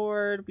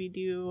Discord. We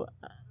do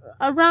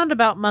a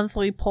roundabout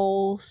monthly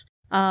polls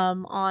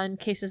on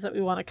cases that we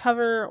want to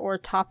cover or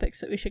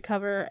topics that we should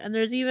cover. And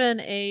there's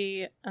even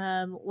a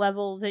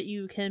level that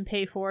you can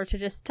pay for to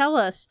just tell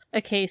us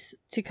a case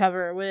to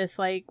cover with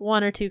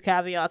 1 or 2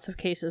 caveats of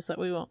cases that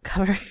we won't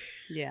cover.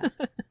 Yeah.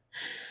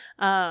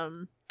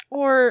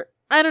 Or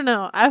I don't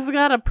know. I've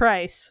got a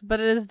price, but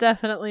it is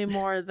definitely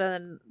more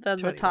than the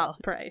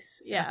top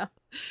price. Yeah.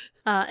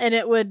 And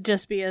it would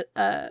just be a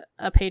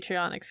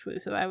Patreon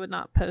exclusive. I would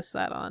not post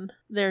that on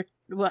there.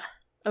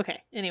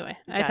 Okay. Anyway,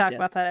 I talk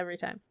about that every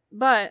time.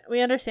 But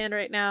we understand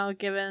right now,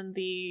 given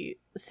the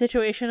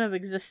situation of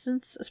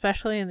existence,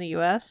 especially in the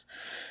U.S.,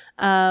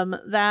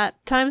 that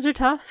times are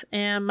tough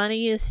and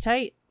money is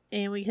tight.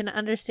 And we can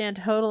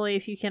understand totally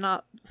if you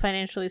cannot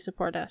financially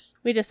support us.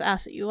 We just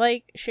ask that you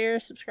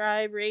share,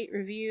 subscribe, rate,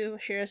 review,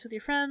 share us with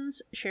your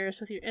friends, share us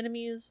with your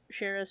enemies,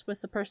 share us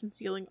with the person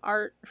stealing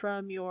art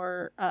from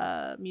your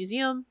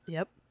museum.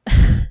 Yep.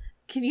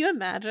 Can you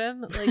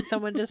imagine, like,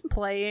 someone just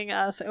playing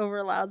us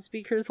over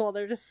loudspeakers while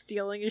they're just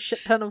stealing a shit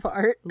ton of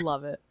art?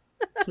 Love it.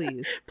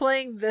 Please.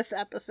 Playing this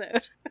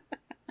episode.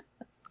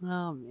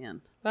 Oh,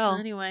 man. Well,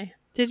 anyway.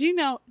 Did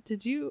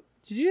you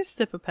just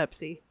sip a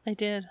Pepsi? I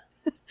did.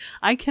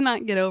 I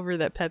cannot get over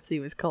that Pepsi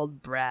was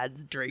called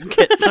Brad's drink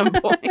at some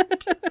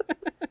point.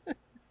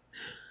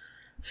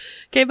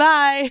 Okay,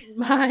 bye.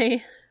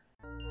 Bye.